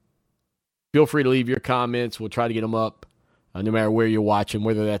 Feel free to leave your comments. We'll try to get them up no matter where you're watching,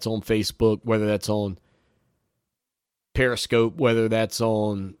 whether that's on Facebook, whether that's on Periscope, whether that's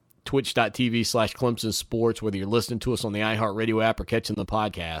on twitch.tv/Clemson Sports, whether you're listening to us on the iHeartRadio app or catching the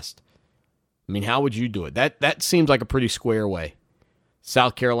podcast. I mean, how would you do it? That seems like a pretty square way.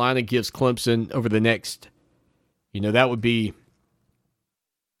 South Carolina gives Clemson over the next, that would be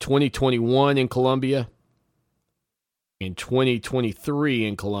 2021 in Columbia and 2023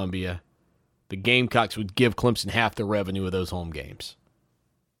 in Columbia. The Gamecocks would give Clemson half the revenue of those home games.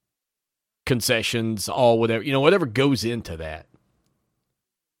 Concessions, all whatever, whatever goes into that.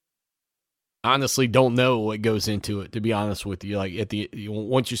 Honestly, don't know what goes into it, to be honest with you. Like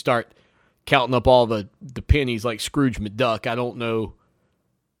once you start counting up all the pennies like Scrooge McDuck, I don't know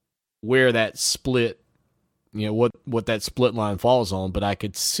where that split, what that split line falls on, but I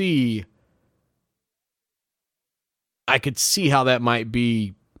could see how that might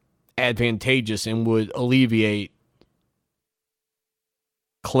be advantageous and would alleviate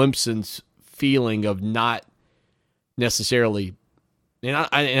Clemson's feeling of not necessarily,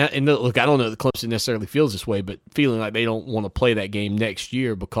 and look, I don't know that Clemson necessarily feels this way, but feeling like they don't want to play that game next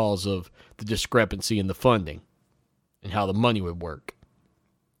year because of the discrepancy in the funding and how the money would work.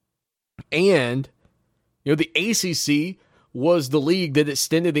 And, the ACC was the league that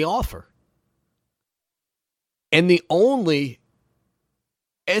extended the offer. And the only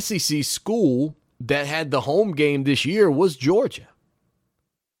SEC school that had the home game this year was Georgia.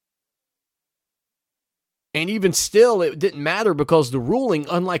 And even still, it didn't matter because the ruling,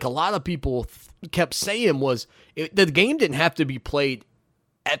 unlike a lot of people kept saying, was the game didn't have to be played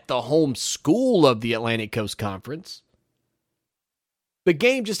at the home school of the Atlantic Coast Conference. The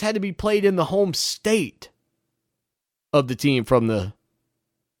game just had to be played in the home state of the team from the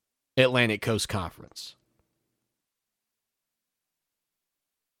Atlantic Coast Conference.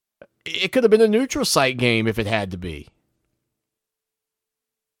 It could have been a neutral site game if it had to be.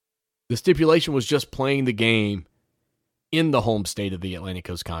 The stipulation was just playing the game in the home state of the Atlantic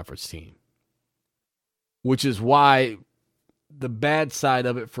Coast Conference team. Which is why the bad side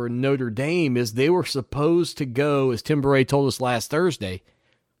of it for Notre Dame is they were supposed to go, as Tim Beret told us last Thursday,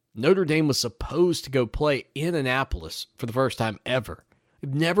 Notre Dame was supposed to go play in Annapolis for the first time ever.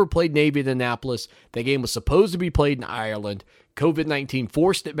 They've never played Navy at Annapolis. That game was supposed to be played in Ireland. COVID-19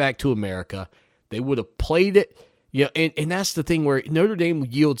 forced it back to America. They would have played it. And that's the thing where Notre Dame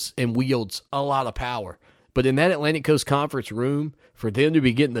wields a lot of power. But in that Atlantic Coast Conference room, for them to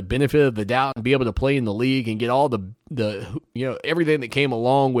be getting the benefit of the doubt and be able to play in the league and get all the everything that came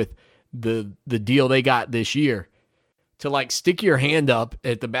along with the deal they got this year, to stick your hand up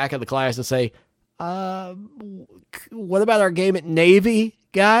at the back of the class and say, what about our game at Navy,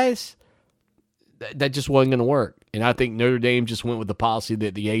 guys? That just wasn't going to work. And I think Notre Dame just went with the policy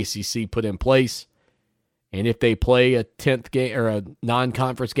that the ACC put in place. And if they play a 10th game or a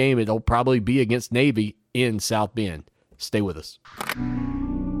non-conference game, it'll probably be against Navy in South Bend. Stay with us.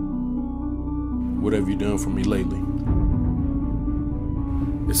 What have you done for me lately?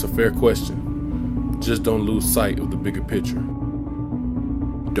 It's a fair question. Just don't lose sight of the bigger picture.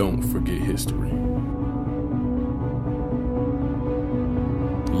 Don't forget history.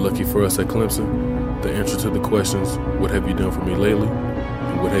 Lucky for us at Clemson, the answer to the questions, what have you done for me lately,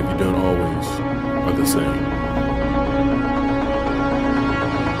 and what have you done always, are the same.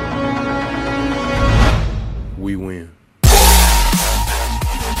 We win.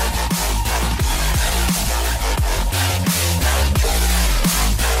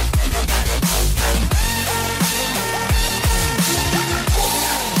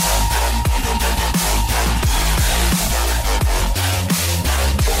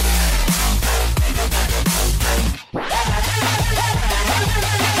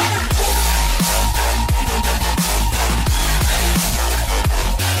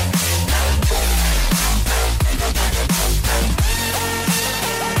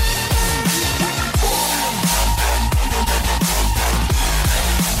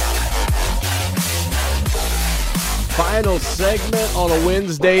 Final segment on a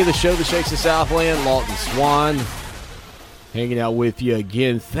Wednesday, the show that shakes the Southland. Lawton Swan hanging out with you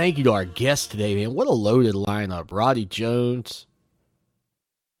again. Thank you to our guest today, man. What a loaded lineup. Roddy Jones,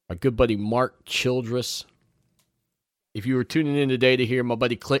 our good buddy Mark Childress. If you were tuning in today to hear my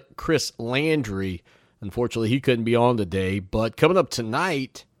buddy Chris Landry, unfortunately he couldn't be on today, but coming up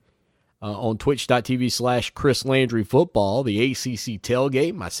tonight on twitch.tv/Chris Landry Football, the ACC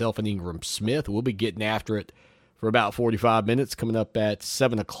tailgate, myself and Ingram Smith, we'll be getting after it for about 45 minutes, coming up at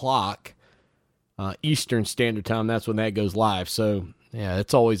 7 o'clock Eastern Standard Time. That's when that goes live. So, yeah,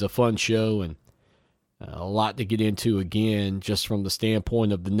 it's always a fun show and a lot to get into, again, just from the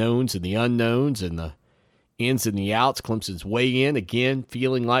standpoint of the knowns and the unknowns and the ins and the outs. Clemson's way in, again,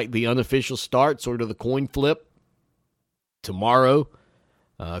 feeling like the unofficial start, sort of the coin flip. Tomorrow,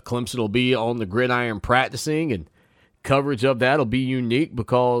 Clemson will be on the gridiron practicing, and coverage of that will be unique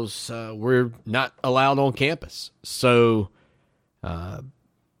because we're not allowed on campus. So,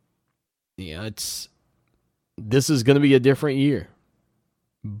 this is going to be a different year.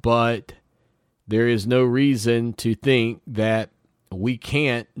 But there is no reason to think that we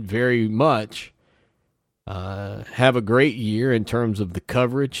can't very much have a great year in terms of the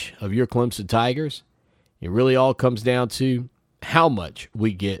coverage of your Clemson Tigers. It really all comes down to how much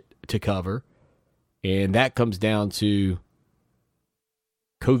we get to cover. And that comes down to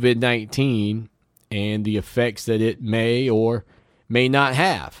COVID-19 and the effects that it may or may not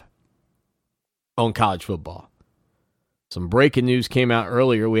have on college football. Some breaking news came out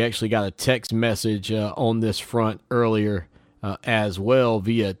earlier. We actually got a text message on this front earlier as well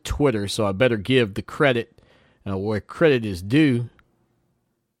via Twitter, so I better give the credit where credit is due.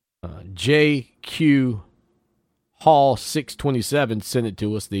 JQ Hall 627 sent it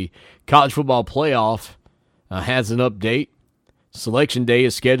to us. The College Football Playoff has an update. Selection Day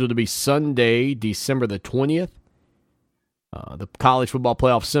is scheduled to be Sunday, December the 20th. The College Football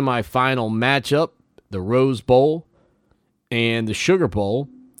Playoff semifinal matchup, the Rose Bowl and the Sugar Bowl,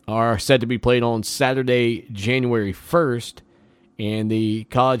 are set to be played on Saturday, January 1st. And the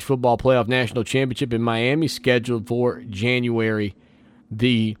College Football Playoff National Championship in Miami scheduled for January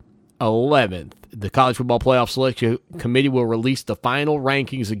the 11th. The College Football Playoff Selection Committee will release the final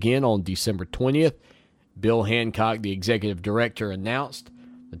rankings again on December 20th. Bill Hancock, the executive director, announced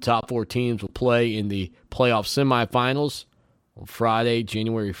the top 4 teams will play in the playoff semifinals on Friday,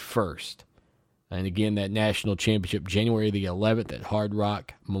 January 1st. And again, that national championship, January the 11th at Hard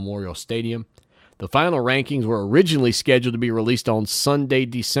Rock Memorial Stadium. The final rankings were originally scheduled to be released on Sunday,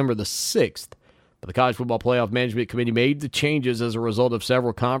 December the 6th. But the College Football Playoff Management Committee made the changes as a result of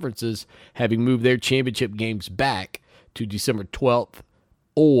several conferences having moved their championship games back to December 12th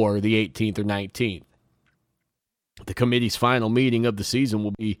or the 18th or 19th. The committee's final meeting of the season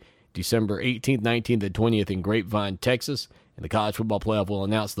will be December 18th, 19th, and 20th in Grapevine, Texas. And the College Football Playoff will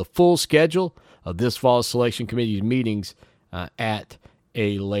announce the full schedule of this fall's selection committee's meetings at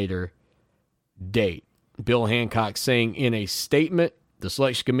a later date. Bill Hancock saying in a statement, the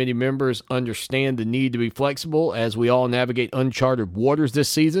selection committee members understand the need to be flexible as we all navigate uncharted waters this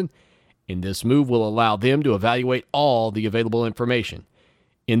season, and this move will allow them to evaluate all the available information.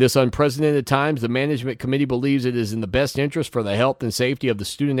 In this unprecedented times, the management committee believes it is in the best interest for the health and safety of the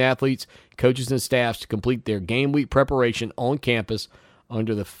student athletes, coaches, and staffs to complete their game week preparation on campus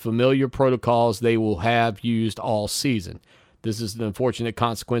under the familiar protocols they will have used all season. This is an unfortunate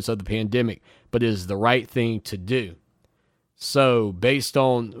consequence of the pandemic, but it is the right thing to do. So, based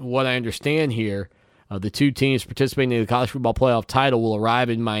on what I understand here, the 2 teams participating in the College Football Playoff title will arrive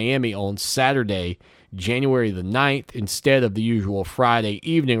in Miami on Saturday, January the 9th, instead of the usual Friday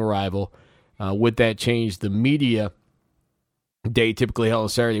evening arrival With that change, the media day typically held on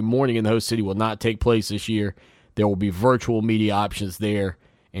Saturday morning in the host city will not take place this year. There will be virtual media options there.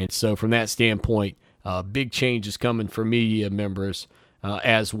 And so from that standpoint, big changes coming for media members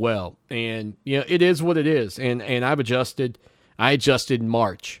as well. And, it is what it is. And I've adjusted. I adjusted in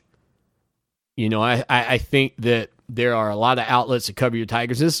March. I think that there are a lot of outlets that cover your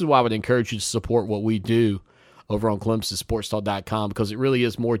Tigers. This is why I would encourage you to support what we do over on ClemsonSportsTalk.com, because it really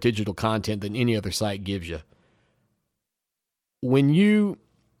is more digital content than any other site gives you. When you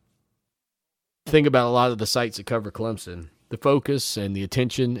think about a lot of the sites that cover Clemson, the focus and the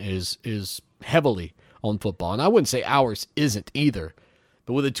attention is heavily on football. And I wouldn't say ours isn't either.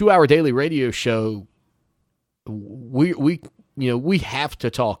 But with a 2-hour daily radio show, we have to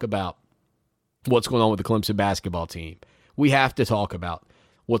talk about what's going on with the Clemson basketball team. We have to talk about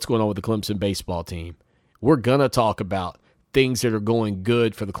what's going on with the Clemson baseball team. We're going to talk about things that are going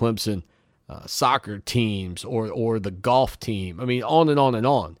good for the Clemson soccer teams or the golf team. I mean, on and on and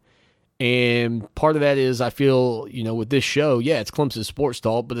on. And part of that is I feel, with this show, it's Clemson Sports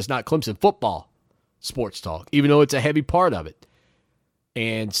Talk, but it's not Clemson Football Sports Talk, even though it's a heavy part of it.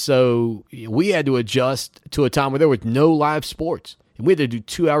 And so we had to adjust to a time where there was no live sports. And we had to do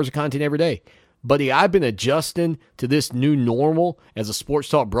 2 hours of content every day. Buddy, I've been adjusting to this new normal as a sports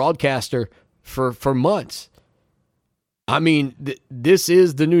talk broadcaster for months. I mean, this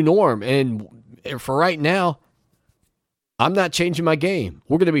is the new norm. And for right now, I'm not changing my game.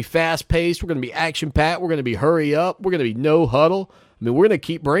 We're going to be fast-paced. We're going to be action-packed. We're going to be hurry up. We're going to be no huddle. I mean, we're going to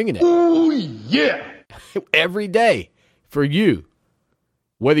keep bringing it. Oh, yeah. Every day for you.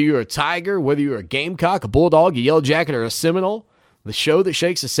 Whether you're a Tiger, whether you're a Gamecock, a Bulldog, a Yellow Jacket, or a Seminole, the show that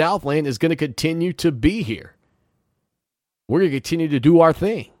shakes the Southland is going to continue to be here. We're going to continue to do our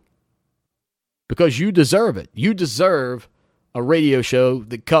thing because you deserve it. You deserve a radio show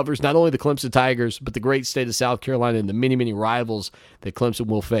that covers not only the Clemson Tigers, but the great state of South Carolina and the many, many rivals that Clemson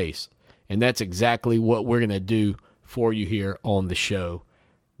will face. And that's exactly what we're going to do for you here on the show.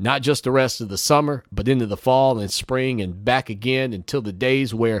 Not just the rest of the summer, but into the fall and spring and back again until the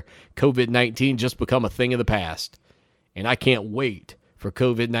days where COVID-19 just become a thing of the past. And I can't wait for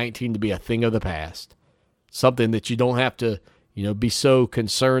COVID-19 to be a thing of the past. Something that you don't have to, be so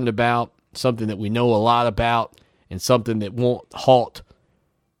concerned about, something that we know a lot about, and something that won't halt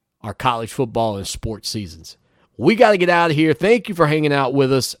our college football and sports seasons. We got to get out of here. Thank you for hanging out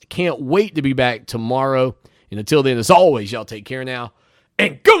with us. Can't wait to be back tomorrow. And until then, as always, y'all take care now.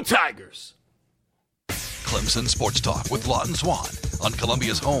 And go Tigers! Clemson Sports Talk with Lawton Swan on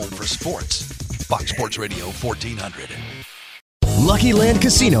Columbia's home for sports. Fox Sports Radio 1400. Lucky Land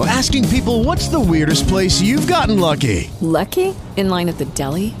Casino, asking people, what's the weirdest place you've gotten lucky? Lucky? In line at the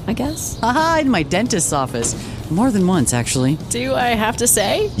deli, I guess? Aha, in my dentist's office. More than once, actually. Do I have to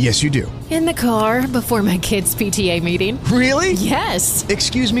say? Yes, you do. In the car before my kids' PTA meeting. Really? Yes.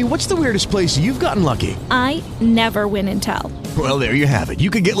 Excuse me, what's the weirdest place you've gotten lucky? I never win and tell. Well, there you have it. You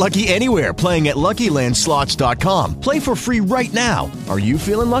can get lucky anywhere, playing at LuckyLandSlots.com. Play for free right now. Are you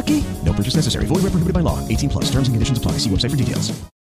feeling lucky? No purchase necessary. Void where prohibited by law. 18+. Terms and conditions apply. See website for details.